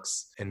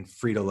works in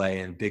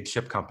Frito-Lay and big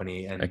chip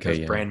company and there's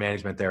brand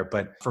management there.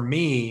 But for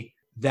me,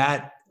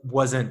 that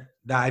wasn't,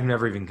 I've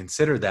never even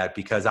considered that,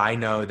 because I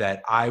know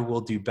that I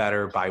will do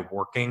better by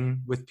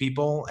working with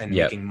people and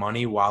making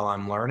money while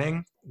I'm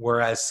learning.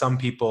 Whereas some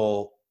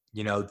people,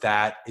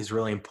 that is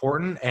really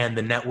important. And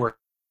the network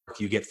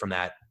you get from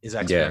that is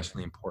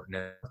exponentially important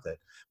with it.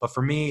 But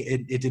for me,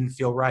 it didn't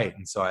feel right.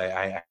 And so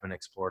I haven't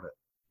explored it.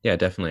 Yeah,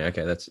 definitely.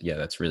 Okay.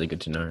 That's really good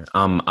to know.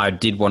 I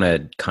did want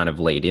to kind of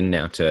lead in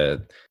now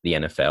to the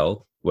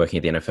NFL, working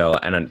at the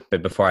NFL.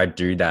 But before I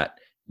do that,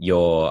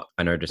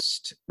 I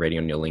noticed reading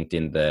on your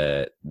LinkedIn,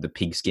 the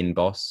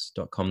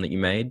pigskinboss.com that you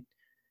made.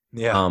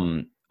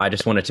 Yeah. I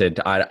just wanted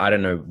to, I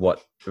don't know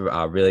what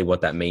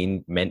that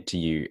meant to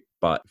you,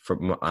 but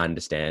from what I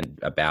understand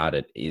about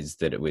it is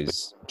that it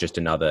was just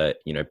another,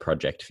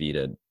 project for you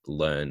to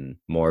learn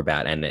more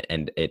about.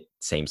 And it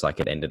seems like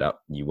it ended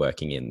up you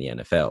working in the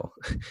NFL.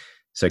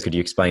 So could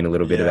you explain a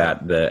little bit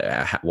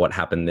about what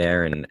happened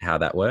there and how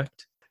that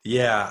worked?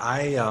 Yeah,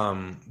 I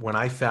when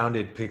I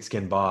founded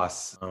Pigskin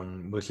Boss,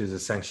 which is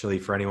essentially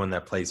for anyone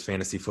that plays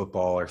fantasy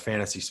football or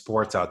fantasy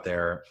sports out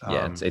there.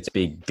 It's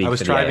big I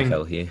was for the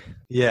AFL here.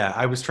 Yeah,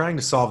 I was trying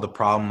to solve the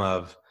problem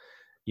of,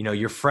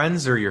 your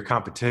friends are your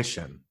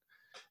competition.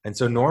 And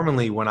so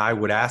normally when I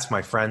would ask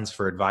my friends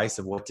for advice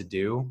of what to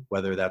do,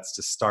 whether that's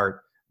to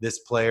start this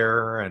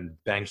player and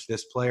bench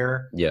this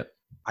player,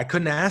 I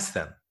couldn't ask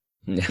them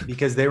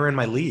because they were in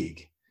my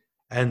league.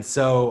 And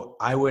so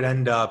I would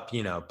end up,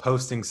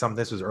 posting something.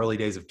 This was early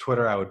days of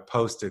Twitter. I would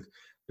post it.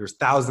 There's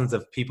thousands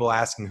of people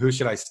asking, who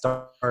should I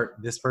start,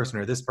 this person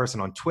or this person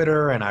on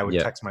Twitter? And I would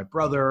text my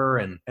brother.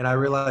 And I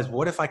realized,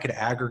 what if I could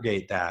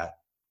aggregate that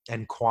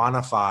and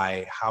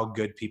quantify how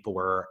good people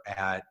were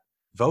at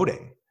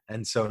voting?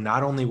 And so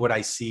not only would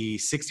I see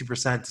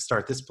 60% to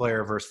start this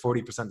player versus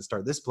 40% to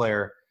start this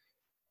player,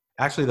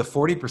 actually the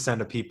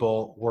 40% of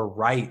people were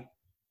right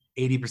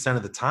 80%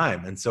 of the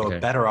time. And so a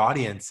better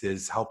audience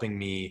is helping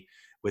me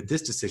with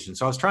this decision.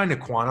 So I was trying to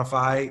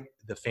quantify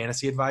the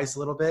fantasy advice a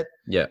little bit.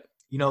 Yeah.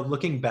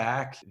 Looking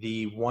back,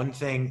 the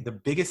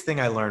biggest thing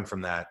I learned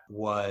from that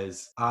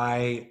was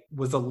I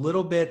was a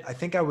little bit, I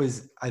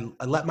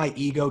let my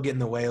ego get in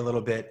the way a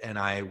little bit, and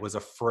I was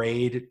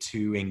afraid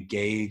to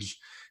engage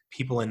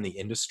people in the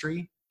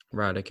industry.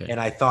 Right. Okay. And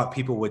I thought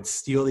people would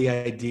steal the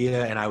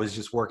idea, and I was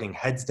just working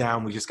heads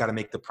down. We just got to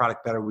make the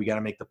product better. We got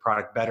to make the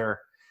product better.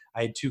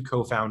 I had 2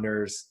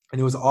 co-founders,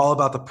 and it was all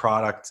about the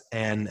product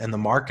and the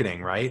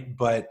marketing, right?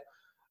 But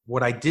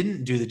what I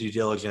didn't do the due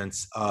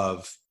diligence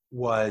of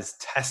was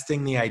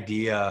testing the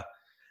idea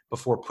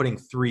before putting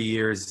 3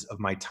 years of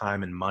my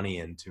time and money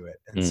into it.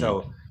 And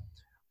so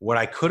what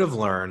I could have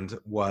learned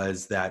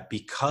was that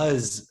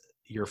because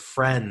you're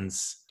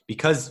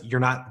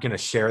not going to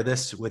share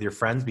this with your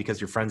friends because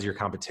your friends are your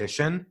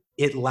competition,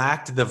 it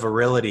lacked the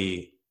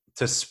virility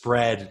to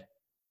spread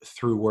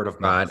through word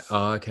of mouth. Right.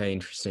 Oh, okay.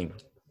 Interesting.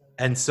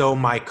 And so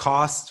my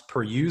cost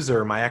per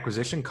user, my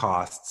acquisition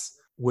costs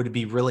would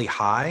be really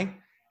high.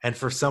 And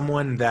for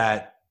someone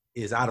that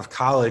is out of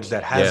college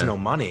that has no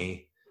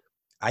money,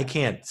 I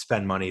can't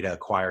spend money to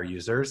acquire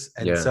users.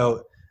 And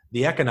so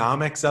the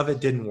economics of it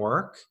didn't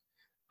work.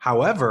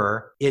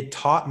 However, it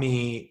taught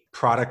me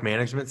product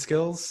management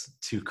skills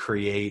to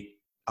create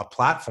a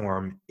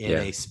platform in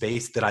a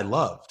space that I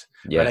loved.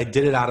 Right? I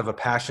did it out of a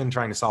passion,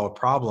 trying to solve a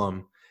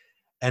problem.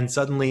 And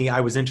suddenly I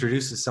was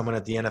introduced to someone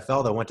at the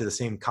NFL that went to the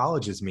same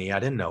college as me. I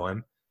didn't know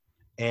him.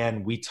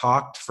 And we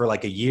talked for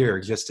like a year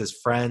just as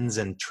friends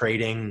and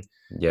trading.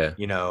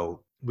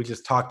 We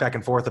just talked back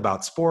and forth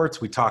about sports.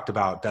 We talked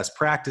about best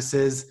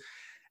practices.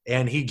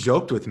 And he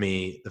joked with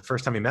me the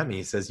first time he met me.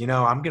 He says,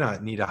 I'm going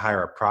to need to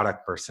hire a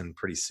product person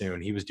pretty soon.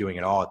 He was doing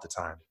it all at the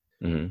time.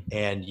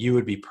 And you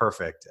would be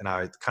perfect. And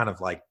I kind of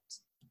like,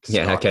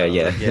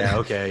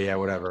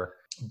 whatever.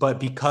 But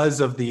because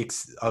of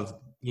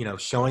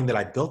showing that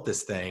I built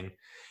this thing,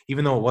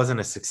 even though it wasn't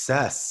a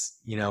success,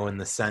 in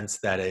the sense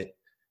that it,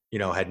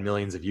 had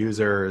millions of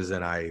users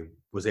and I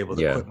was able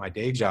to quit my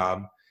day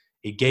job,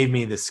 it gave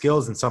me the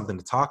skills and something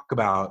to talk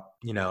about,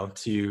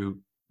 to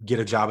get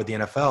a job at the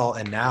NFL.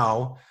 And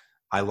now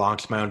I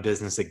launched my own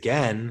business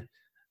again.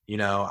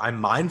 I'm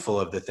mindful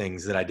of the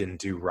things that I didn't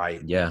do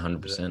right.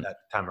 100% that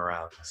time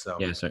around. So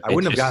I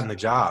wouldn't have gotten the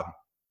job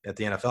at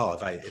the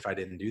NFL if I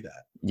didn't do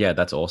that. Yeah,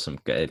 that's awesome.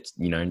 It's,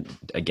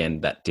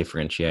 again, that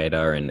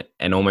differentiator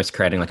and almost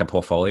creating like a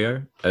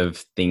portfolio of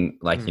thing,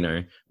 like,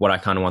 what I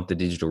kind of want the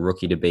Digital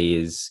Rookie to be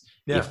is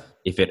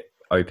if it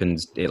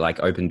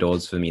open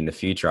doors for me in the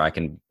future,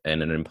 and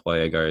an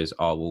employer goes,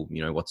 oh,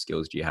 well, what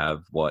skills do you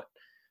have? What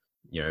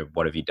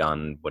have you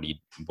done? What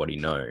do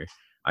you know?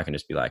 I can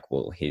just be like,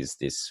 well, here's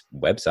this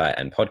website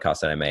and podcast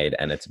that I made.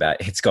 And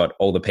it's got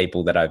all the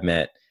people that I've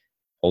met,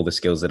 all the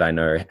skills that I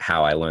know,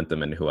 how I learned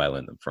them and who I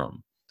learned them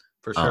from.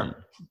 For sure.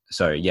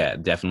 So yeah,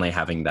 definitely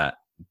having that,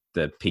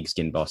 the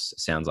Pigskin Boss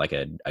sounds like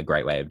a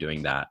great way of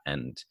doing that.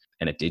 And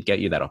it did get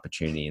you that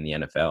opportunity in the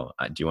NFL.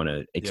 Do you want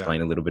to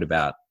explain a little bit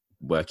about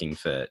working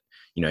for,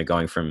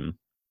 going from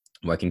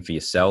working for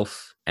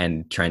yourself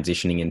and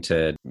transitioning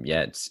into,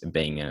 it's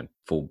being a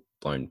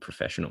full-blown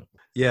professional?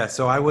 Yeah.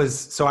 So I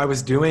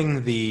was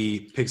doing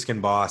the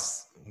Pigskin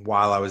Boss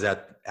while I was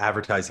at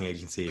advertising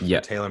agency for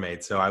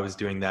TaylorMade. So I was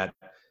doing that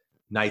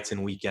nights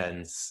and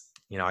weekends.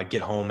 I'd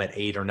get home at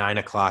 8 or 9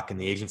 o'clock in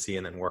the agency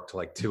and then work till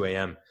like 2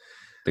 a.m.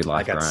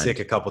 I got sick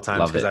a couple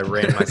times because I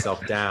ran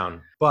myself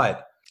down.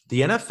 But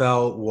the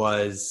NFL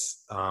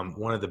was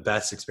one of the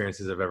best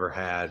experiences I've ever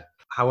had.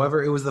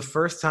 However, it was the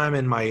first time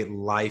in my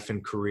life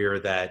and career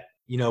that,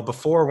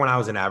 before when I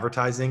was in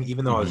advertising,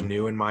 even though I was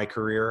new in my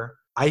career,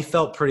 I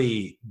felt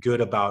pretty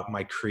good about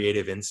my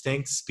creative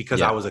instincts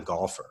because I was a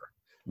golfer.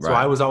 Right. So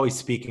I was always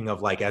speaking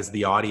of like, as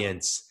the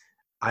audience,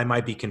 I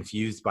might be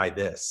confused by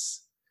this.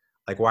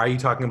 Like, why are you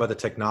talking about the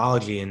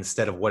technology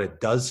instead of what it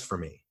does for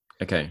me?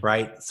 Okay.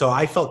 Right. So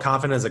I felt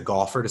confident as a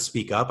golfer to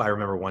speak up. I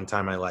remember one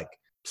time I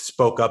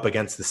spoke up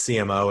against the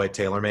CMO at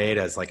TaylorMade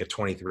as like a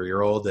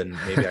 23-year-old, and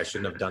maybe I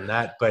shouldn't have done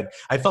that, but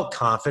I felt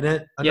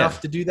confident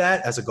enough to do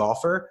that as a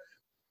golfer.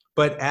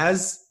 But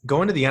as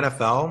going to the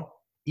NFL,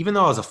 even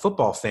though I was a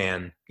football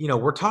fan,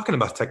 we're talking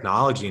about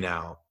technology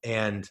now.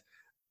 And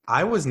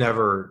I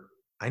never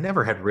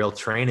had real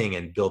training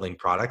in building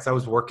products. I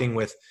was working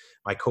with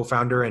my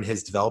co-founder and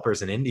his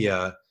developers in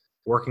India,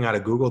 working out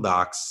of Google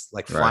Docs,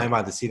 like flying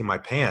by the seat of my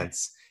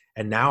pants.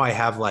 And now I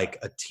have like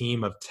a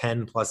team of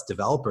 10 plus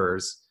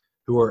developers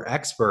who are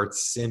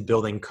experts in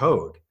building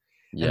code.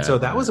 And so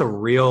that was a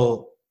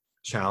real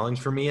challenge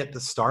for me at the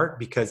start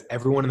because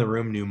everyone in the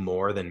room knew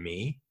more than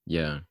me.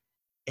 Yeah.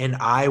 And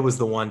I was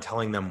the one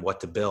telling them what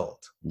to build.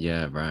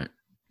 Yeah, right.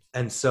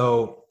 And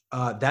so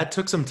that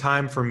took some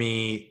time for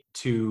me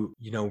to,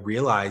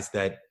 realize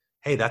that,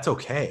 hey, that's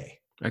okay.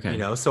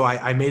 Okay. So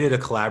I made it a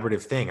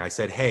collaborative thing. I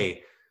said,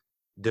 hey,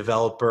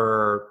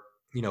 developer,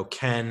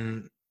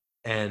 Ken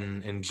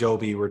and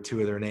Joby were two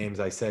of their names.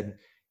 I said,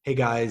 hey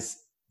guys,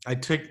 I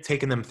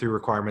taken them through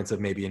requirements of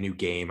maybe a new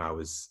game I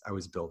was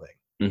building.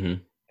 Mm-hmm.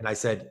 And I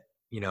said,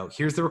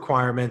 here's the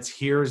requirements,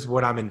 here's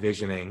what I'm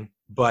envisioning.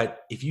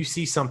 But if you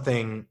see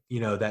something,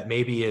 that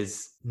maybe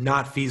is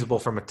not feasible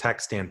from a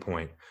tech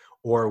standpoint,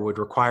 or would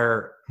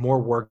require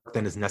more work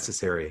than is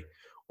necessary,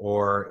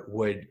 or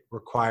would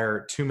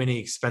require too many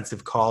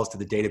expensive calls to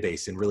the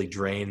database and really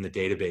drain the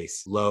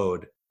database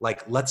load,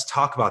 like, let's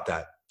talk about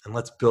that and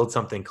let's build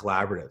something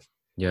collaborative.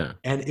 Yeah.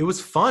 And it was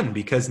fun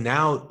because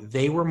now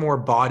they were more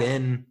bought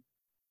in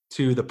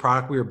to the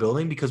product we were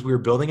building because we were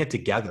building it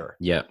together.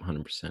 Yeah,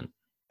 100%.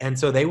 And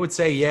so they would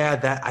say, yeah,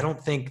 that I don't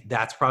think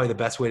that's probably the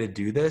best way to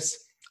do this.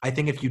 I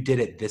think if you did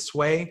it this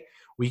way,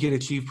 we could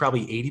achieve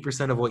probably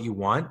 80% of what you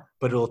want,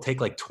 but it'll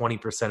take like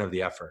 20% of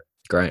the effort.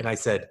 Great. And I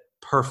said,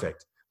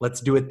 perfect. Let's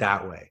do it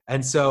that way.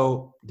 And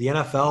so the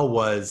NFL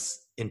was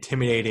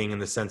intimidating in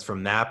the sense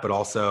from that, but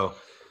also,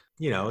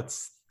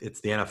 it's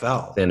the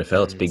NFL. The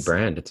NFL, it's a big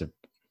brand.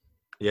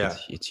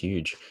 It's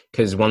huge.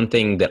 Because one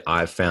thing that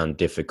I've found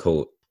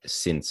difficult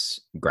since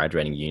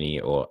graduating uni,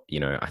 or,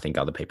 I think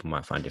other people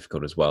might find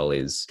difficult as well,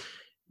 is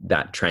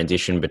that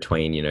transition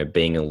between,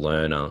 being a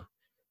learner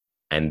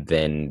and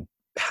then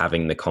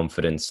having the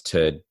confidence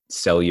to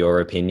sell your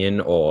opinion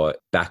or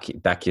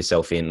back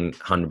yourself in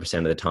 100%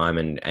 of the time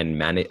and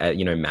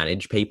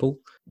manage people.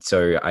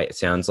 So it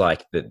sounds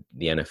like that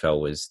the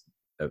NFL was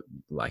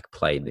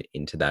played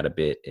into that a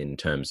bit in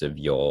terms of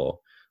your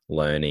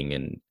learning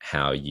and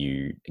how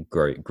you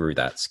grew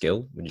that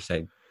skill. Would you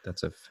say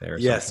that's a fair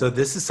assumption? Yeah. So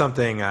this is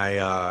something I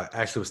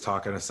actually was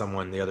talking to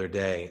someone the other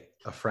day,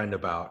 a friend,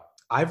 about.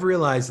 I've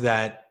realized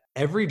that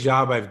every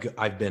job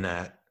I've been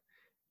at,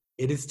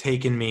 it has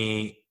taken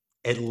me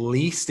at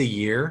least a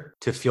year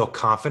to feel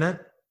confident.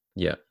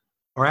 Yeah.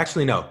 Or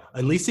actually, no,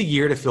 at least a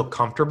year to feel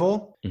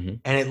comfortable, mm-hmm.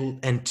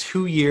 and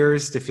 2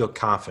 years to feel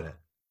confident.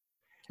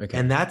 Okay.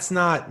 And that's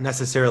not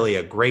necessarily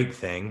a great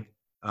thing.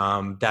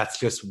 That's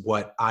just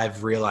what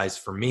I've realized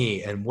for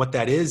me. And what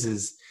that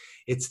is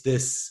it's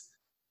this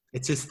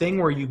thing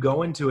where you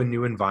go into a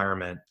new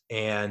environment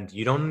and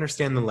you don't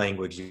understand the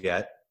language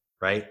yet,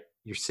 right?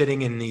 You're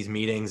sitting in these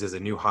meetings as a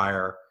new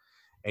hire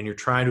and you're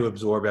trying to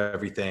absorb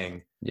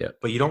everything. Yeah.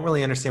 But you don't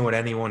really understand what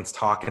anyone's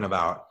talking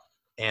about.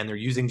 And they're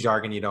using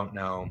jargon you don't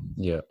know.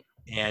 Yeah.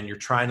 And you're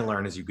trying to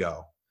learn as you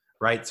go,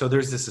 right? So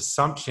there's this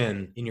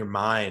assumption in your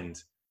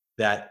mind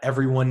that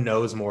everyone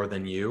knows more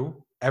than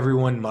you.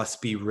 Everyone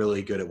must be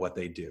really good at what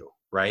they do,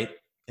 right?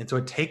 And so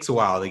it takes a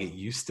while to get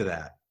used to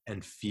that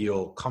and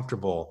feel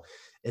comfortable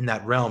in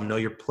that realm, know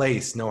your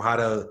place, know how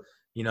to,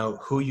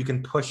 who you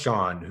can push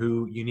on,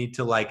 who you need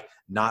to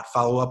not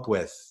follow up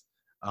with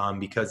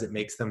because it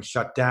makes them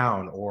shut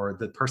down, or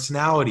the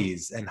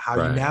personalities and how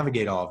you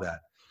navigate all of that.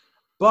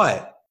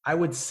 But I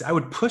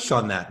would push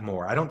on that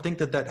more. I don't think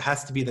that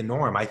has to be the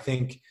norm. I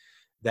think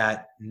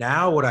that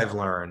now what I've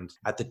learned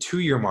at the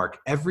 2-year mark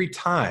every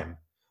time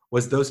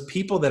was those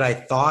people that I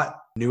thought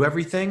knew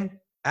everything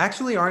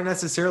actually aren't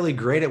necessarily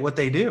great at what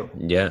they do.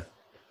 Yeah.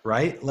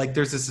 Right? Like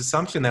there's this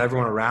assumption that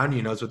everyone around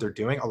you knows what they're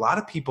doing. A lot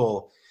of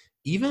people,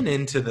 even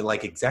into the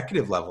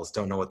executive levels,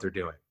 don't know what they're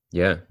doing.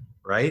 Yeah.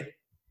 Right?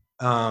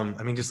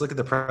 Just look at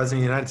the president of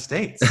the United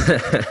States.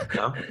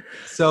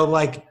 So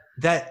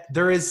that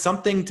there is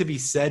something to be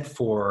said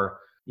for,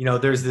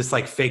 there's this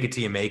fake it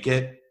till you make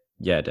it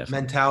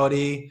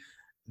mentality.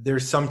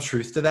 There's some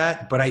truth to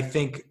that. But I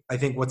think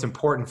what's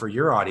important for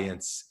your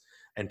audience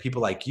and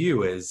people like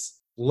you is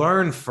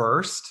learn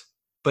first,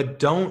 but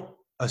don't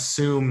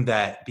assume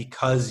that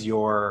because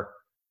you're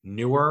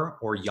newer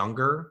or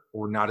younger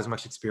or not as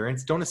much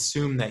experience, don't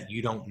assume that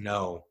you don't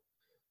know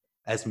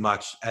as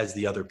much as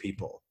the other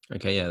people.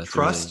 Okay, yeah.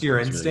 Trust your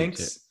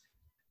instincts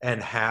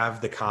and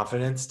have the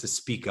confidence to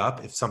speak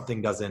up if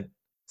something doesn't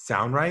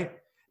sound right.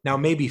 Now,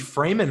 maybe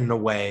frame it in a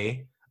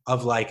way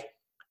of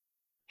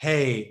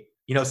hey,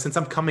 since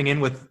I'm coming in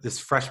with this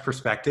fresh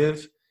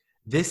perspective,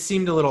 this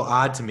seemed a little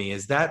odd to me.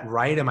 Is that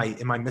right? Am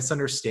I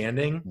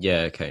misunderstanding?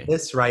 Yeah, okay.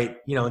 This right?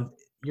 You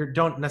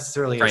don't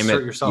necessarily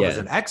assert yourself as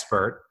an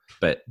expert,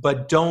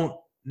 but don't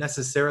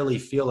necessarily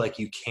feel like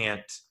you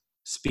can't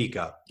speak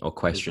up or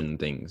question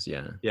things.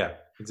 Yeah. Yeah,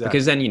 exactly.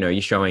 Because then,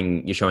 you're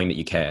showing that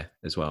you care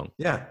as well.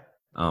 Yeah.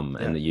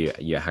 and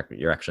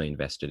you're actually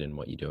invested in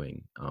what you're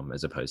doing,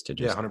 as opposed to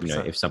just,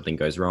 100%. if something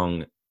goes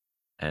wrong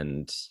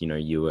and,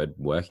 you were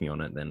working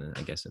on it, then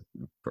I guess it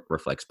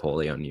reflects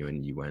poorly on you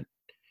and you weren't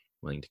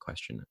willing to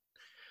question it.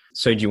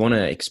 So do you want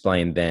to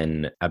explain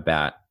then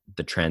about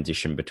the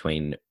transition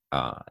between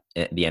the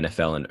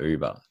NFL and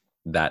Uber,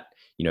 that,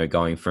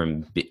 going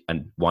from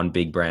one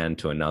big brand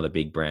to another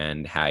big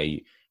brand,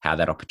 how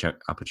that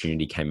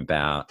opportunity came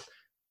about,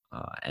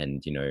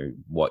 and,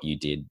 what you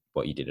did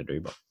at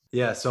Uber?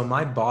 Yeah. So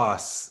my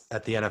boss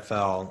at the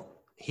NFL,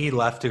 he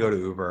left to go to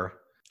Uber.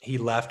 He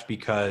left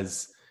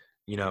because,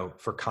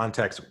 for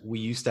context, we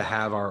used to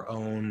have our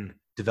own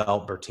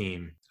developer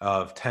team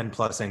of 10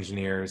 plus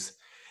engineers.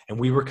 And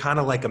we were kind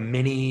of like a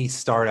mini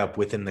startup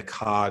within the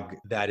cog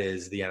that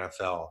is the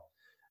NFL.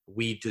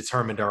 We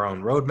determined our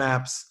own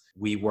roadmaps.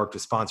 We worked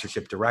with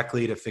sponsorship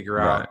directly to figure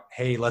out,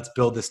 hey, let's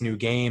build this new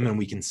game and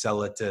we can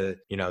sell it to,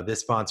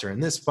 this sponsor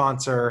and this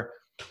sponsor.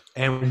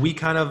 And we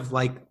kind of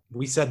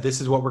we said,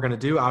 this is what we're going to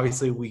do.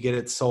 Obviously, we get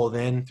it sold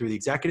in through the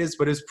executives,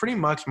 but it was pretty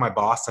much my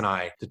boss and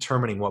I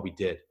determining what we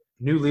did.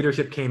 New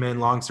leadership came in.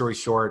 Long story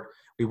short,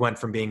 we went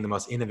from being the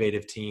most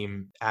innovative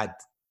team at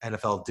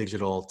NFL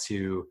Digital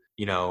to,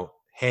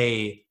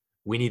 hey,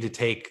 we need to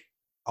take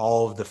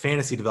all of the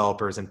fantasy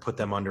developers and put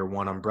them under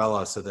one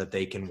umbrella so that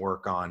they can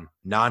work on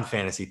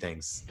non-fantasy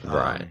things.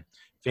 Right.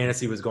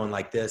 Fantasy was going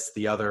like this.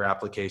 The other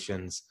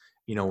applications,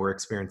 were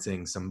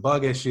experiencing some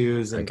bug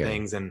issues and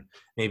things, and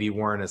maybe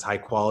weren't as high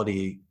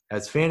quality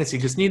as fantasy,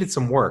 just needed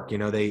some work.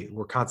 They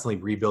were constantly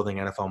rebuilding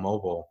NFL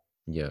Mobile,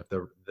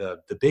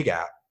 the big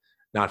app,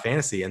 not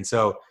fantasy. And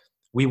so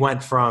we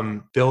went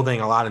from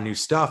building a lot of new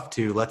stuff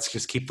to let's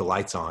just keep the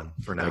lights on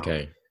for now.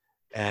 Okay.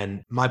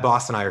 And my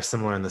boss and I are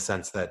similar in the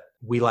sense that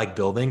we like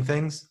building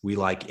things. We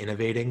like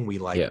innovating. We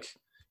like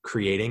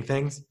creating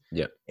things.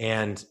 Yeah.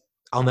 And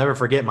I'll never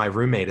forget, my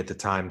roommate at the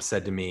time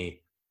said to me,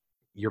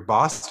 your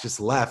boss just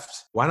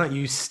left. Why don't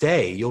you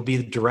stay? You'll be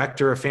the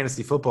director of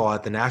fantasy football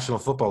at the National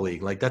Football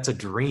League. Like, that's a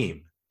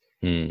dream.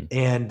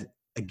 And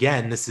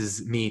again, this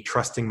is me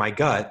trusting my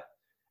gut.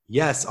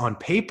 Yes, on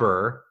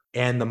paper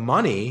and the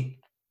money,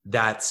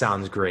 that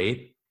sounds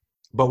great.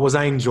 But was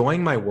I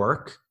enjoying my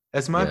work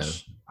as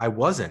much? Yeah. I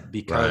wasn't,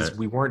 because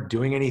we weren't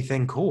doing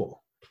anything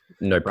cool.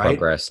 No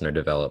progress, no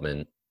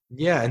development.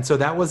 Yeah. And so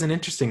that wasn't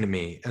interesting to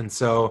me. And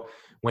so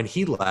when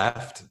he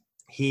left,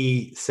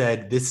 he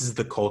said, this is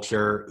the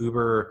culture.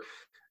 Uber,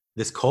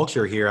 this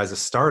culture here as a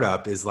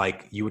startup is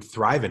like, you would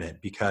thrive in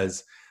it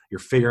because you're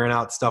figuring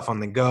out stuff on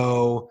the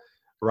go,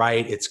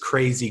 right? It's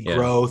crazy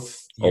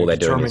growth. You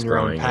determine your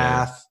own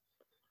path.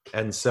 Yeah.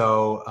 And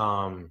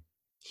so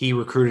he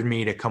recruited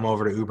me to come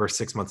over to Uber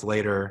 6 months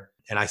later,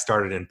 and I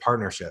started in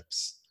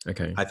partnerships.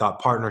 Okay. I thought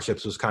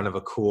partnerships was kind of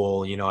a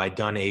cool, I'd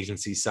done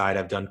agency side,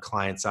 I've done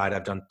client side,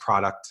 I've done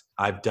product,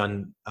 I've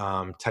done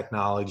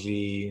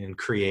technology and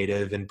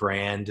creative and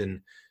brand, and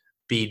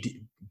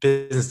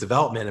business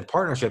development, and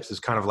partnerships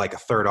is kind of like a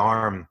third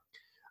arm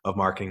of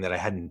marketing that I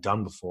hadn't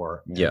done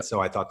before. Yeah.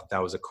 So I thought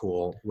that was a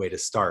cool way to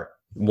start.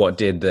 What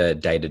did the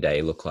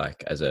day-to-day look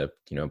like as a,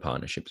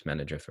 partnerships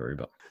manager for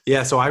Uber?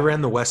 Yeah. So I ran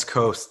the West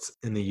Coast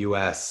in the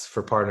US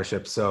for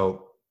partnerships.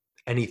 So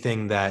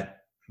anything that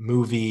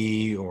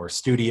movie or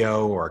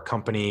studio or a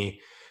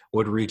company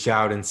would reach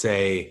out and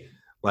say,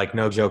 like,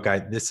 no joke,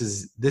 this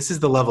is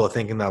the level of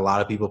thinking that a lot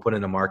of people put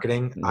into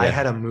marketing. Yeah. I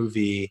had a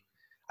movie,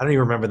 I don't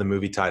even remember the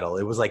movie title.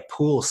 It was like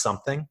Pool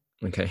something.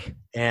 Okay.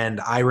 And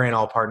I ran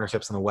all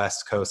partnerships on the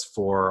West Coast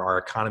for our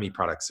economy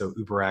products. So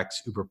UberX,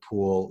 Uber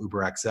Pool,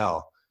 Uber XL.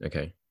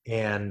 Okay.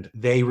 And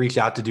they reached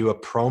out to do a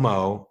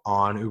promo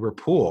on Uber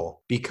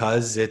Pool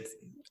because it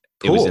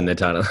was in the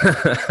title.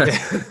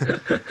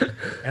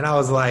 And I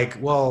was like,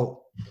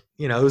 well,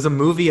 it was a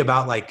movie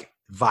about like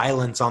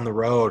violence on the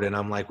road. And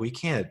I'm like, we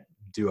can't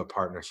do a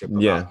partnership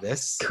about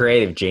this.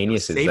 Creative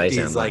geniuses. Safety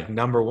is like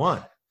number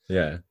one.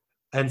 Yeah.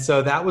 And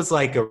so that was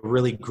like a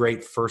really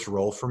great first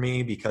role for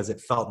me because it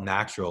felt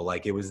natural.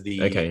 Like it was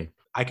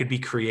I could be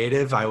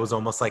creative. I was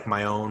almost like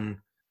my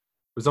own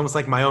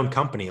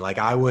company. Like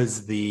I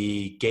was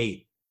the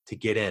gate to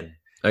get in.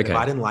 Okay. If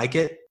I didn't like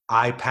it,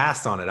 I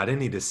passed on it. I didn't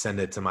need to send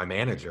it to my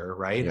manager,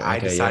 right? I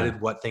decided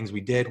what things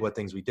we did, what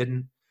things we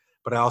didn't.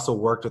 But I also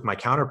worked with my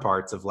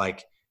counterparts of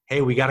like,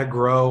 hey, we got to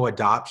grow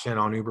adoption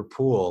on Uber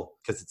Pool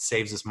because it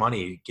saves us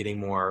money getting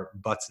more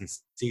butts and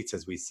seats,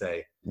 as we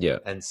say. Yeah.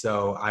 And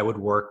so I would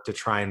work to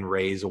try and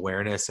raise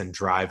awareness and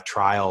drive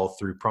trial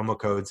through promo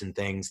codes and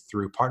things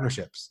through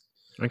partnerships.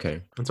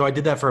 Okay. And so I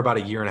did that for about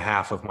 1.5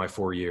 years of my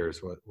 4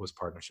 years was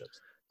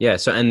partnerships. Yeah.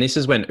 So, and this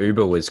is when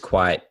Uber was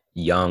quite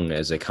young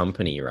as a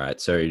company,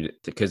 right? So,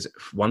 because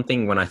one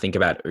thing when I think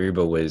about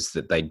Uber was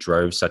that they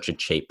drove such a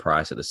cheap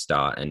price at the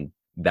start, and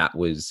that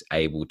was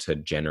able to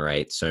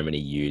generate so many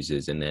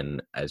users. And then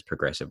as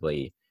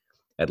progressively,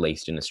 at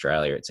least in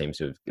Australia, it seems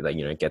to have, like,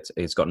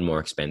 it's gotten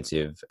more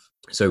expensive.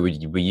 So were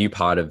you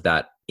part of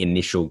that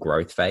initial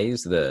growth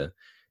phase, the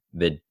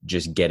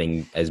just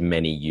getting as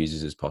many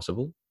users as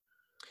possible?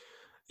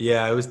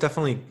 Yeah, it was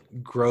definitely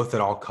growth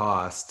at all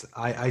cost.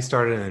 I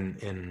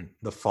started in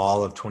the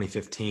fall of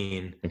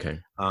 2015. Okay.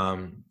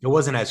 It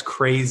wasn't as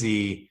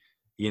crazy,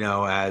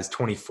 as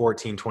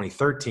 2014,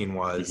 2013 Hmm.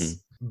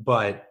 was.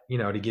 But,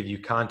 to give you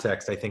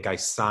context, I think I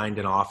signed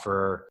an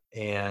offer,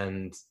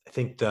 and I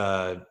think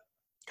I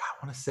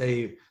want to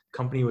say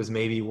company was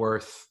maybe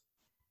worth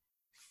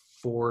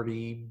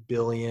 40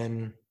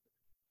 billion.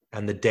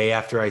 And the day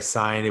after I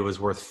signed, it was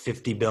worth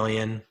 50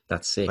 billion.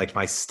 That's sick. Like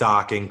my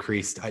stock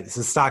increased. It's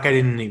a stock I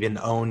didn't even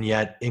own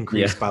yet,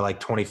 increased by like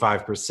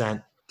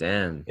 25%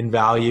 Damn. in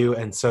value.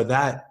 And so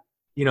that,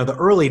 the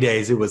early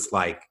days, it was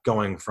like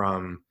going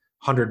from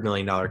 $100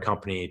 million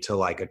company to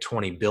like a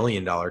 $20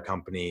 billion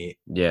company.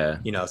 Yeah.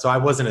 So I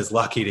wasn't as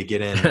lucky to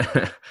get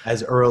in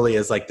as early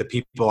as like the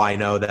people I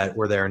know that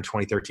were there in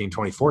 2013,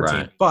 2014.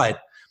 Right.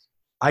 But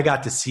I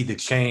got to see the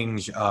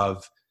change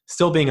of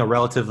still being a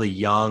relatively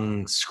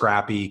young,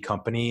 scrappy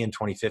company in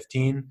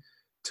 2015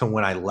 to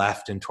when I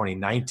left in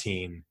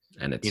 2019.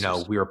 And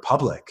it's we were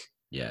public.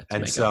 Yeah.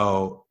 And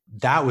so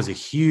that was a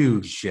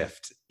huge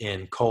shift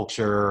in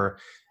culture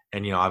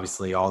and,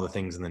 obviously all the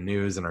things in the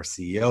news, and our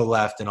CEO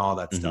left and all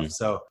that stuff.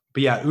 So,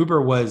 but yeah,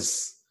 Uber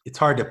it's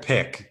hard to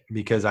pick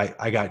because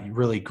I got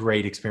really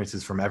great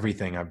experiences from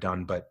everything I've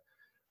done, but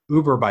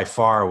Uber by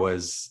far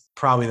was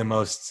probably the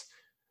most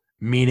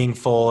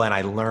meaningful, and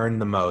I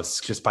learned the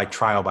most just by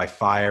trial by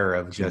fire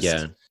of just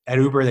at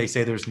Uber. They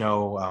say there's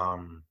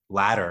no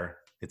ladder.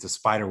 It's a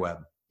spider web.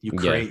 You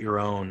create your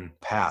own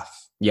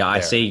path. Yeah. I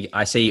see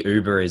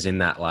Uber is in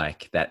that,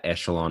 like that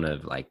echelon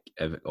of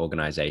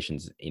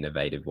organizations,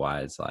 innovative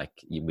wise, like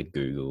with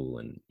Google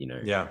and,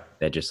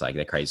 they're just like,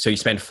 they're crazy. So you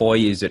spent 4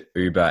 years at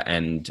Uber,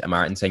 and am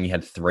I right in saying you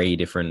had 3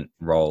 different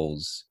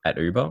roles at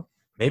Uber?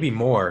 Maybe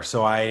more.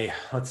 So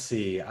let's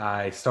see,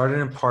 I started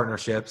in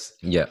partnerships.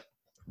 Yeah.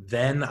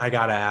 Then I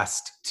got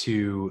asked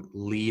to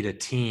lead a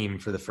team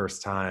for the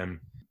first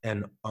time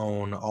and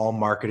own all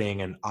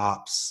marketing and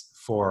ops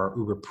for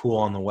Uber Pool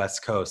on the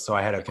West Coast. So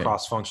I had a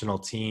cross-functional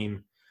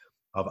team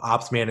of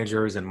ops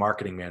managers and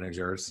marketing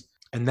managers.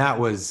 And that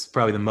was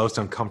probably the most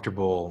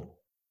uncomfortable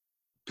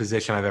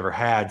position I've ever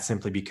had,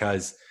 simply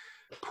because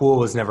Pool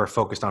was never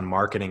focused on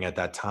marketing at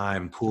that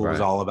time. Pool was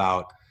all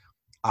about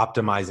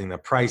optimizing the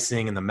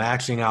pricing and the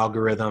matching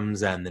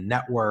algorithms and the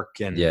network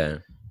and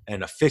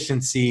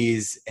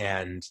efficiencies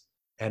and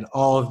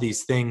all of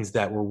these things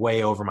that were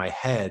way over my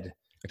head,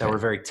 that were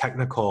very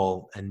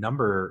technical and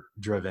number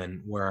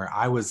driven, where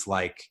I was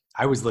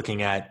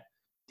looking at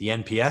the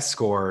NPS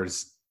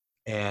scores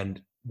and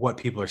what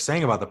people are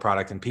saying about the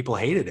product, and people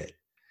hated it.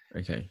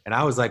 Okay. And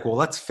I was like, well,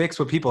 let's fix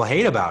what people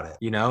hate about it,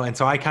 And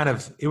so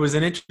it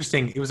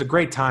was a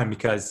great time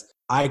because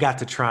I got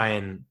to try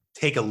and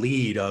take a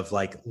lead of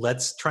like,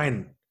 let's try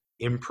and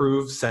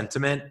improve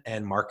sentiment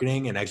and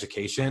marketing and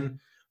education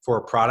for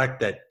a product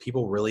that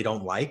people really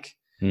don't like,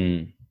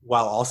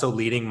 while also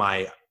leading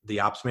the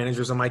ops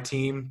managers on my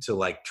team to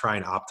like try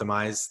and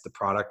optimize the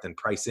product and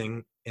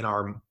pricing in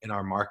our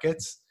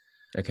markets.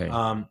 Okay.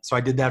 So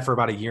I did that for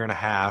about a year and a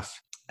half.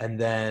 And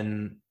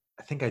then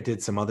I think I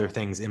did some other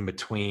things in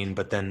between,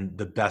 but then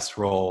the best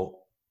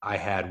role I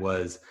had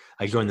was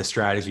I joined the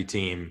strategy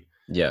team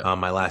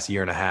my last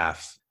year and a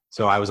half.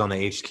 So I was on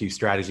the HQ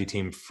strategy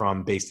team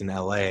based in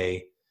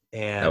LA.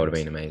 And that would have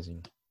been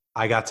amazing.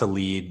 I got to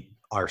lead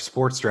our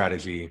sports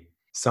strategy.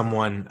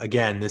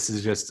 Again, this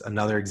is just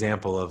another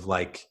example of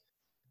like,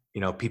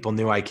 people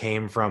knew I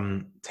came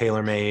from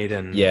TaylorMade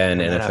and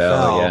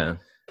NFL.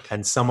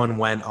 And someone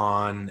went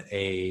on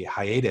a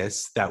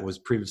hiatus that was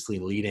previously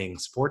leading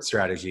sports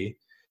strategy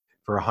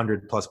for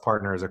 100+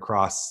 partners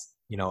across,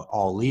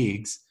 all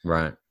leagues.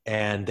 Right.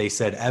 And they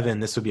said,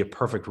 Evan, this would be a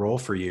perfect role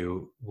for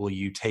you. Will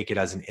you take it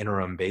as an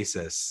interim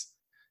basis?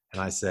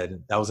 And I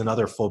said, that was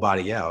another full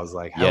body. Yeah. I was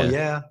like, hell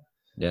yeah.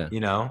 Yeah.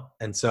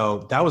 And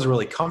so that was a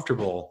really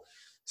comfortable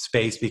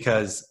space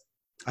because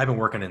I've been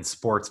working in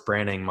sports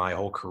branding my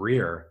whole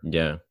career.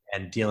 Yeah.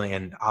 And dealing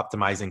and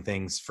optimizing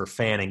things for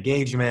fan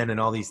engagement and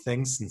all these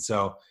things. And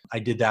so I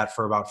did that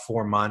for about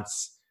 4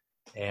 months.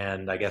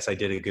 And I guess I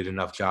did a good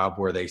enough job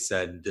where they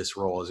said, this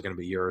role is going to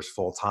be yours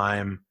full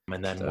time.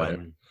 And then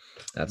when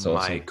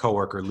my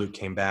coworker Luke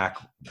came back,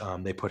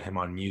 they put him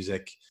on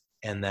music.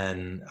 And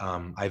then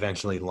I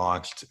eventually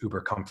launched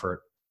Uber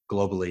Comfort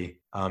globally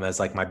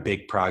as like my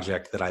big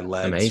project that I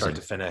led start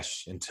to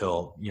finish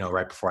until,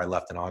 right before I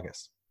left in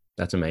August.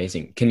 That's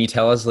amazing. Can you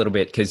tell us a little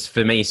bit? Because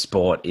for me,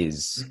 sport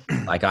is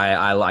like,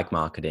 I like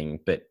marketing,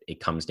 but it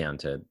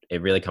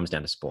really comes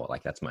down to sport.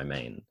 Like that's my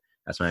main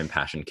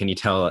passion. Can you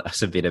tell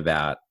us a bit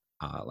about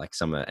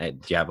do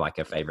you have like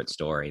a favorite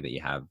story that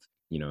you have,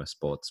 a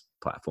sports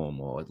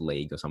platform or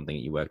league or something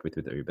that you worked with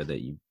Uber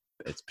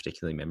it's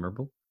particularly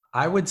memorable?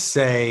 I would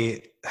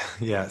say,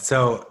 yeah.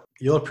 So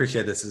you'll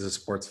appreciate this as a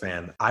sports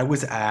fan. I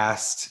was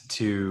asked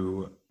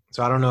so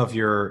I don't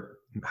know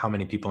how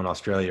many people in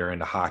Australia are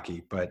into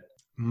hockey, but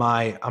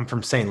I'm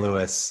from St.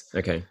 Louis.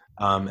 Okay.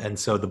 And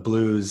so the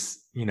Blues,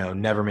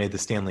 never made the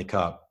Stanley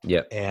Cup.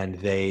 Yeah. And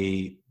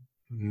they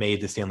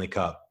made the Stanley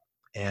Cup.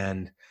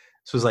 And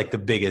this was like the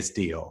biggest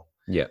deal.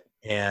 Yeah.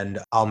 And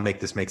I'll make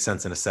this make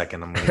sense in a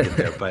second. I'm going to get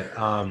there. But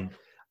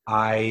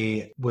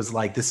I was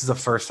like, this is a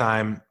first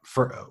time,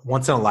 for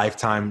once in a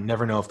lifetime,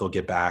 never know if they'll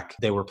get back.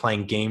 They were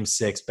playing game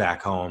 6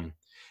 back home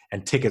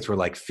and tickets were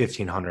like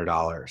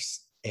 $1,500.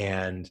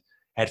 And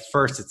at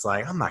first it's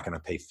like, I'm not going to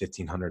pay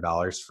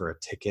 $1,500 for a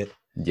ticket.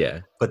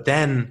 Yeah. But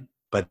then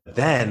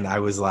I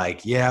was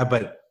like, yeah,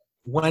 but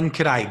when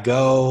could I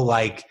go?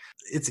 Like,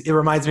 it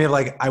reminds me of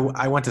like,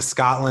 I went to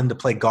Scotland to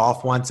play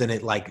golf once and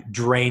it like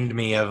drained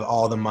me of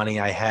all the money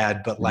I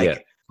had. But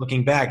like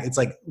looking back, it's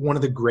like one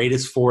of the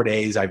greatest 4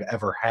 days I've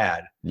ever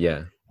had.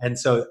 Yeah. And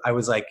so I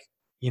was like,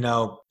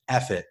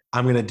 F it,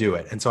 I'm going to do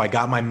it. And so I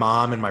got my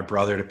mom and my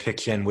brother to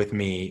pitch in with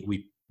me.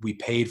 We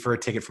paid for a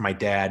ticket for my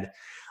dad.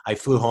 I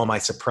flew home, I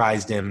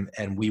surprised him,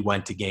 and we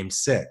went to game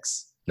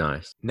 6.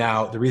 Nice.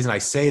 Now, the reason I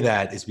say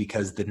that is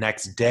because the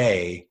next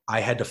day I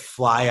had to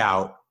fly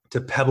out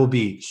to Pebble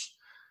Beach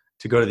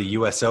to go to the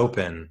US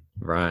Open,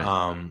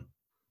 right?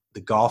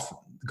 The golf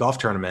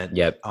tournament,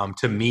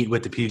 to meet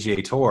with the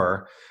PGA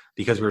Tour,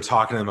 because we were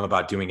talking to them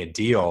about doing a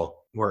deal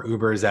where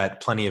Uber's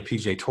at plenty of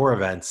PGA Tour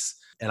events,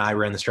 and I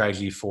ran the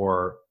strategy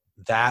for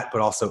that,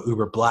 but also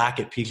Uber Black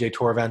at PGA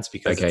Tour events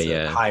because it's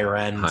a higher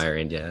end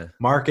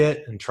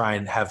market, and try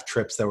and have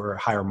trips that were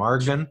higher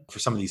margin for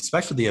some of these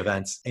specialty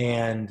events.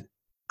 And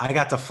I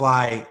got to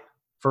fly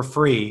for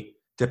free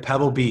to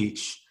Pebble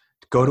Beach,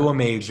 go to a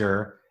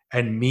major,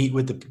 and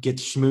get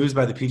schmoozed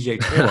by the PGA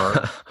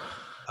Tour.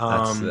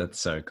 That's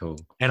so cool.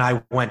 And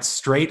I went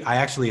straight.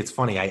 It's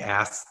funny. I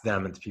asked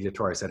them at the PGA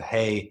Tour, I said,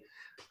 hey,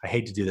 I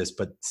hate to do this,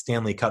 but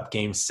Stanley Cup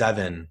Game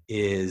 7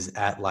 is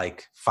at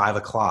like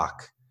 5:00.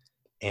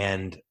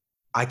 And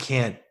I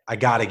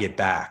got to get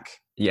back.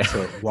 Yeah.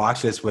 So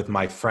watch this with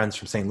my friends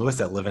from St. Louis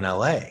that live in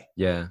LA.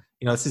 Yeah.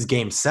 This is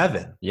Game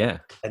 7. Yeah.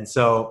 And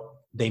so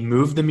they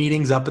moved the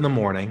meetings up in the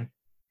morning.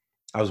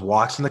 I was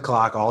watching the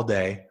clock all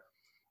day,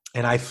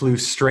 and I flew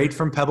straight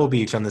from Pebble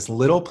Beach on this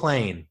little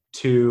plane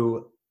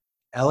to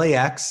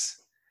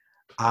LAX.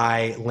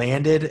 I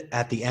landed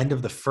at the end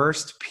of the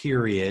first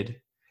period.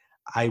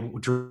 I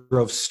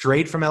drove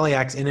straight from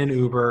LAX in an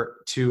Uber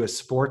to a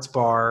sports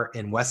bar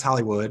in West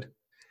Hollywood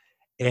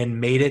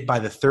and made it by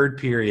the third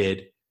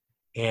period.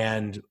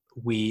 And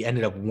we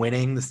ended up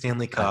winning the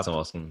Stanley Cup. That's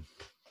awesome.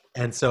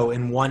 And so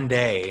in one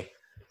day,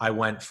 I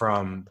went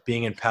from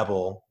being in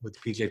Pebble with the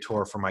PGA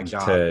Tour for my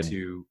job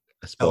to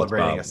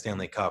celebrating a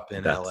Stanley Cup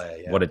in LA.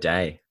 Yeah. What a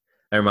day.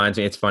 It reminds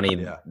me, it's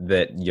funny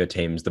that your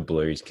team's the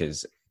Blues,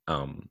 because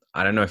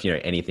I don't know if you know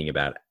anything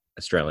about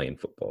Australian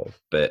football,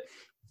 but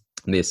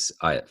for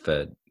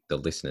the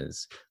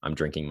listeners, I'm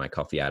drinking my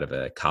coffee out of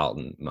a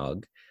Carlton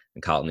mug,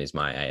 and Carlton is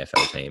my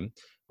AFL team,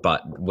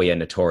 but we are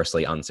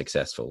notoriously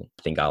unsuccessful.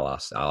 I think our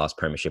last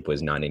premiership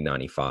was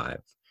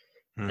 1995.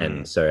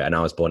 And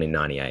I was born in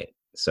 98.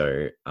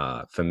 So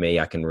for me,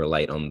 I can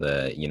relate on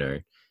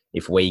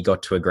if we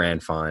got to a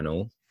grand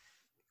final,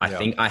 I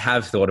think I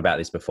have thought about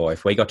this before.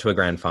 If we got to a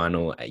grand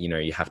final,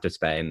 you have to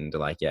spend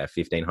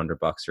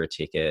 $1,500 for a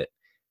ticket.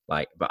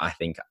 But I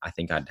think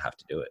I'd have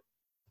to do it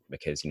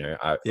because,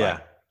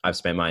 I've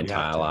spent my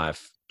entire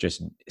life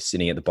just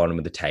sitting at the bottom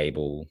of the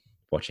table,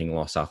 watching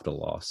loss after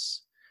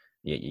loss.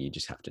 You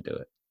just have to do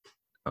it.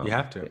 You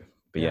have to.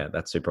 But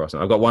that's super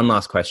awesome. I've got one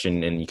last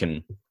question, and you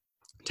can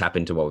tap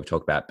into what we've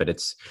talked about, but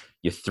it's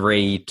your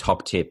 3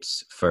 top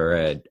tips for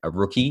a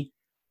rookie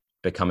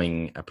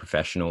becoming a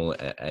professional,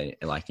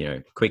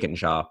 quick and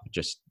sharp,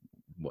 just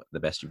what the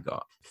best you've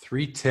got.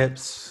 3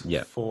 tips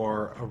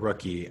for a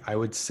rookie. I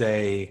would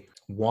say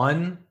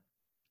 1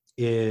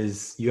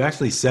 is, you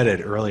actually said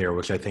it earlier,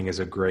 which I think is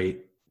a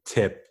great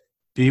tip.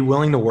 Be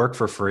willing to work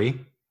for free.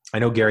 I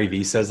know Gary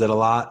Vee says that a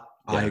lot.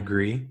 Yeah. I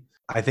agree.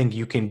 I think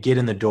you can get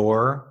in the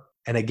door.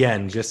 And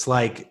again, just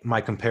like my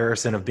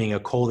comparison of being a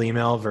cold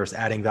email versus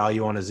adding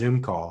value on a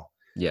Zoom call.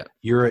 Yeah.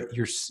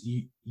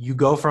 You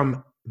go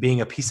from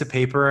being a piece of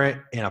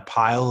paper in a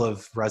pile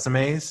of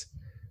resumes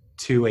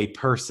to a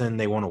person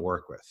they want to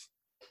work with.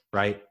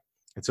 Right.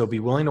 And so be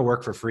willing to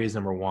work for free is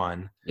number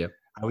 1. Yep.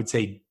 I would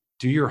say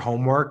do your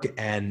homework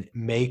and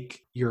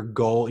make your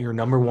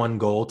number 1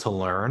 goal to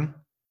learn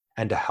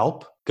and to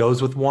help.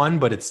 Goes with 1,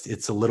 but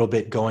it's a little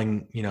bit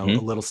going, a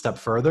little step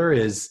further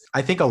is,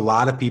 I think a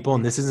lot of people,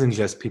 and this isn't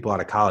just people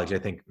out of college, I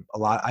think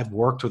I've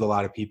worked with a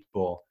lot of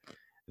people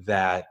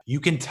that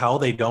you can tell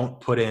they don't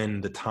put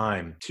in the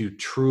time to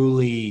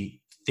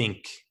truly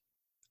think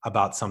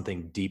about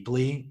something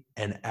deeply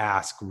and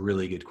ask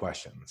really good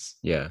questions.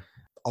 Yeah.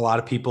 A lot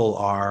of people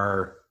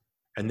are,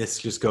 and this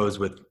just goes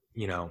with,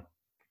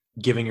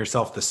 giving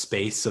yourself the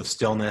space of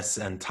stillness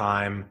and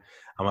time.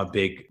 I'm a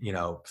big,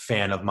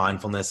 fan of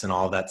mindfulness and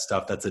all that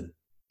stuff. That's a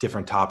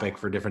different topic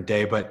for a different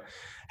day, but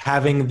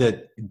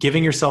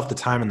giving yourself the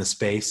time and the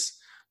space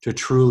to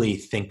truly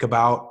think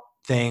about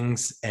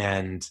things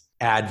and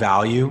add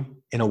value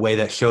in a way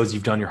that shows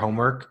you've done your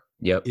homework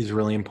is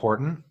really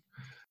important.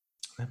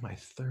 And my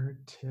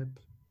third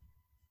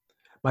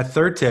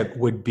tip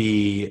would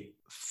be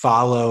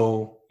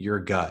follow your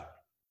gut.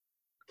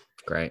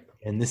 Great.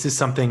 And this is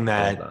something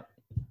that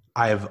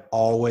I have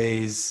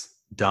always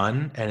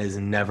done and has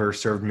never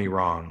served me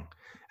wrong.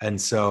 And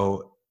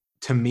so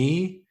to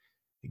me,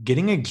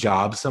 getting a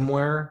job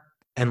somewhere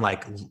and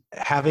like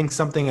having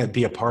something that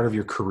be a part of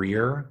your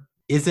career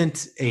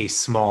isn't a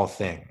small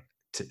thing.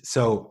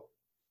 So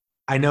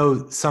I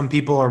know some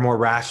people are more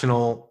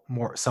rational,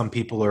 some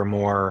people are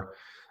more,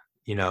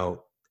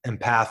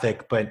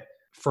 empathic, but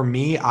for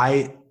me,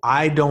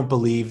 I don't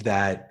believe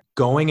that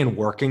going and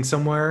working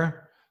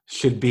somewhere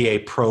should be a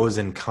pros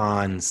and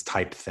cons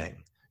type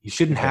thing. You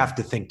shouldn't have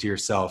to think to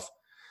yourself,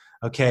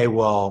 okay,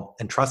 well,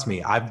 and trust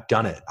me, I've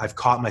done it. I've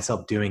caught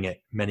myself doing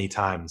it many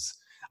times.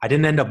 I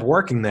didn't end up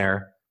working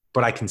there,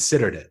 but I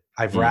considered it.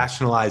 I've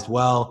rationalized,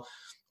 well,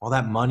 all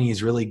that money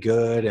is really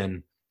good.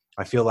 And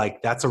I feel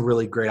like that's a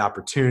really great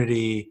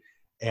opportunity.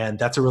 And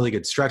that's a really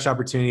good stretch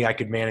opportunity. I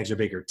could manage a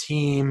bigger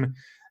team.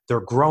 They're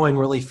growing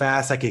really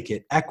fast. I could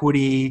get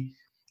equity.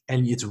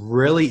 And it's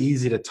really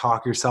easy to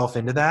talk yourself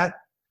into that.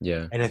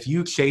 Yeah. And if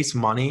you chase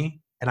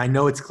money, and I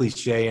know it's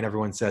cliche and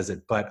everyone says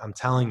it, but I'm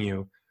telling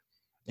you,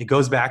 it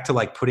goes back to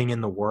like putting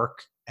in the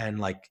work and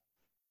like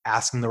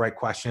asking the right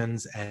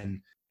questions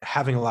and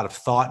having a lot of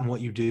thought in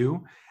what you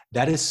do.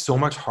 That is so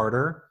much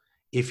harder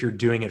if you're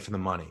doing it for the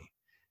money.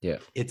 Yeah.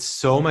 It's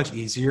so much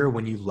easier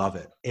when you love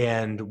it.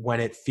 And when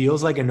it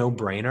feels like a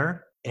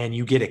no-brainer and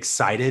you get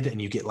excited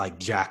and you get like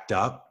jacked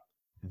up,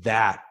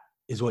 that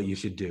is what you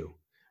should do.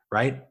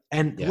 Right.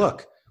 And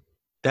look,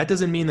 that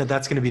doesn't mean that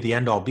that's going to be the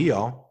end all be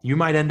all. You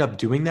might end up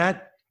doing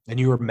that and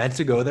you were meant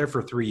to go there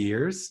for 3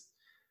 years,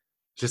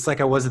 just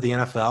like I was at the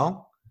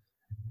NFL.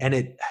 And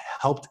it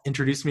helped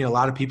introduce me to a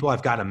lot of people.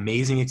 I've got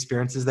amazing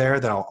experiences there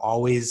that I'll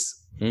always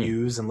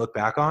use and look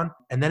back on.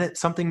 And then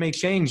something may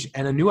change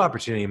and a new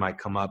opportunity might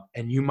come up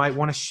and you might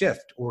want to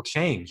shift or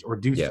change or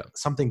do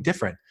something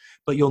different,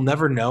 but you'll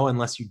never know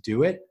unless you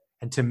do it.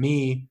 And to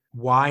me,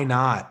 why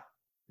not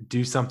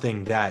do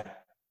something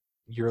that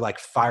you're like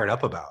fired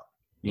up about,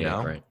 you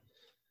know? Right.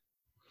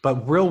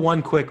 But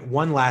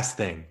one last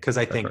thing, because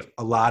I think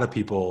a lot of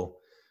people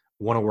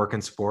want to work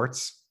in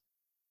sports.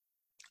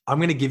 I'm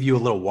going to give you a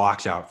little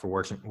watch out for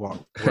working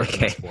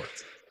in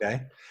sports.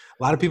 Okay.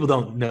 A lot of people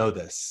don't know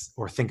this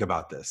or think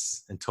about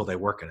this until they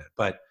work in it.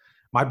 But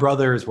my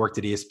brother has worked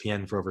at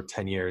ESPN for over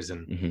 10 years.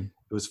 And it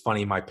was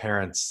funny. My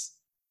parents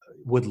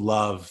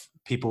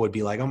people would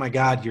be like, oh my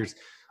God, your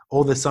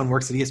oldest son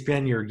works at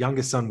ESPN. Your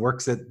youngest son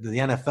works at the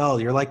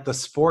NFL. You're like the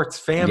sports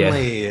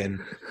family. Yeah.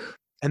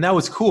 And that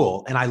was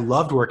cool. And I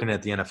loved working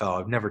at the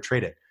NFL. I've never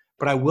traded.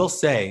 But I will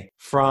say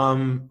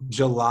from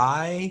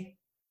July,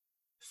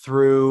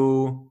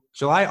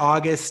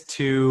 August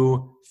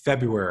to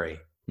February,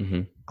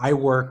 I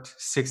worked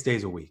 6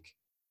 days a week.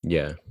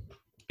 Yeah.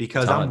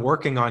 Because I'm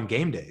working on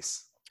game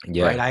days.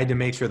 Yeah. Right. I had to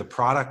make sure the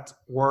product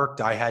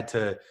worked. I had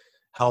to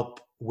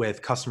help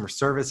with customer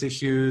service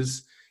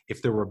issues.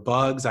 If there were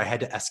bugs, I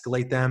had to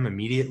escalate them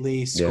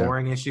immediately.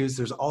 Scoring issues.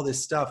 There's all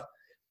this stuff.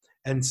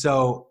 And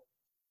so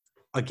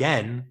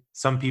again,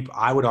 some people,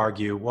 I would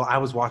argue, well, I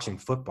was watching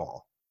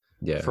football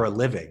for a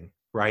living,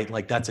 right?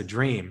 Like that's a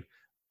dream.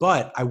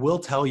 But I will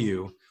tell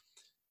you,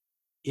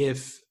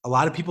 if a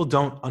lot of people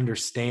don't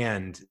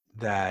understand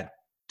that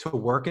to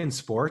work in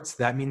sports,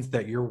 that means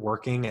that you're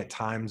working at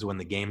times when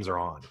the games are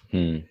on.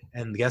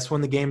 And guess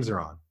when the games are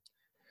on?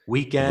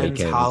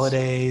 Weekends,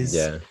 holidays,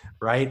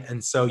 right?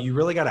 And so you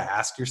really got to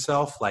ask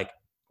yourself, like,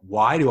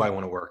 why do I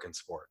want to work in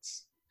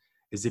sports?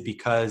 Is it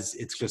because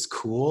it's just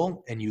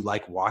cool and you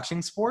like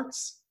watching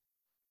sports?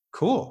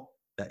 Cool.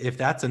 If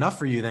that's enough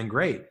for you, then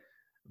great.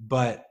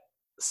 But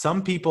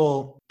some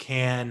people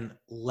can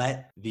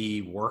let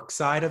the work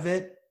side of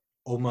it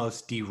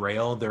almost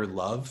derail their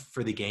love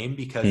for the game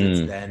because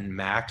it's then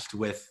matched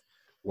with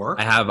work.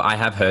 I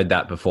have heard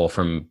that before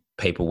from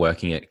people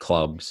working at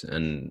clubs,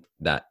 and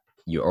that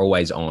you're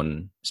always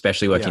on,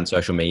 especially working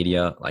social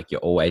media, like you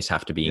always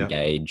have to be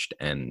engaged,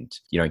 and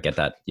you don't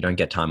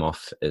get time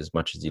off as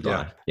much as you'd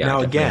like. Yeah.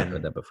 Now again, I've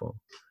heard that before.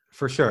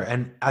 For sure.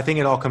 And I think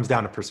it all comes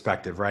down to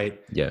perspective,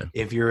 right? Yeah.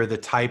 If you're the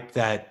type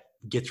that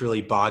gets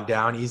really bogged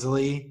down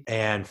easily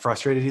and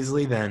frustrated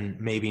easily, then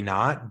maybe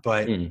not.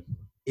 But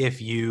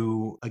if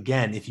you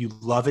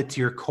love it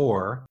to your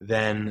core,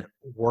 then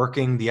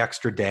working the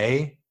extra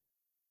day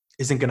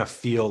isn't going to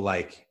feel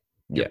like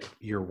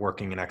you're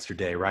working an extra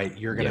day, right?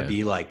 You're going to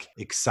be like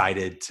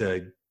excited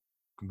to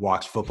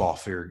watch football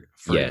for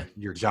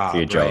your job. For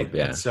your job,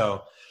 yeah. And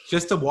so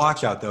just to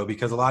watch out though,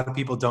 because a lot of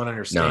people don't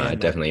understand. No, I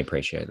definitely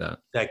appreciate that.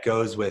 That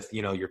goes with,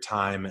 your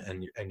time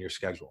and your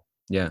schedule.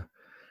 Yeah.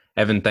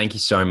 Evan, thank you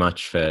so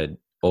much for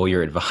all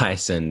your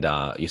advice and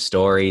your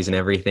stories and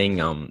everything.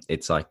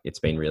 It's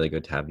been really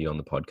good to have you on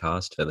the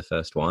podcast for the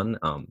first one.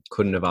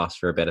 Couldn't have asked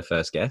for a better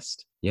first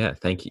guest. Yeah,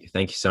 thank you.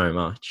 Thank you so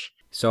much.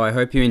 So I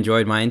hope you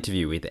enjoyed my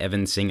interview with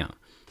Evan Singer.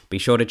 Be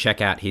sure to check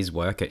out his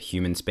work at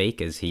Human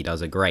Speak, as he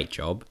does a great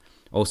job.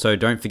 Also,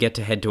 don't forget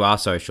to head to our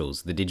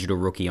socials, The Digital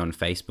Rookie on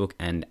Facebook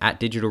and at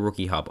Digital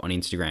Rookie Hub on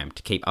Instagram,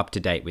 to keep up to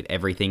date with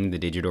everything The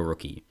Digital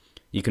Rookie.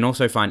 You can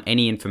also find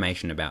any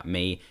information about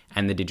me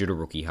and the Digital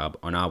Rookie Hub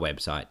on our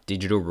website,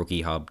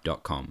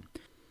 digitalrookiehub.com.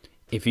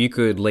 If you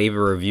could leave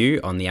a review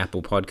on the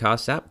Apple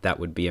Podcasts app, that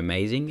would be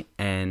amazing.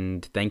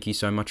 And thank you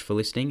so much for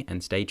listening,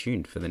 and stay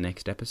tuned for the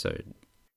next episode.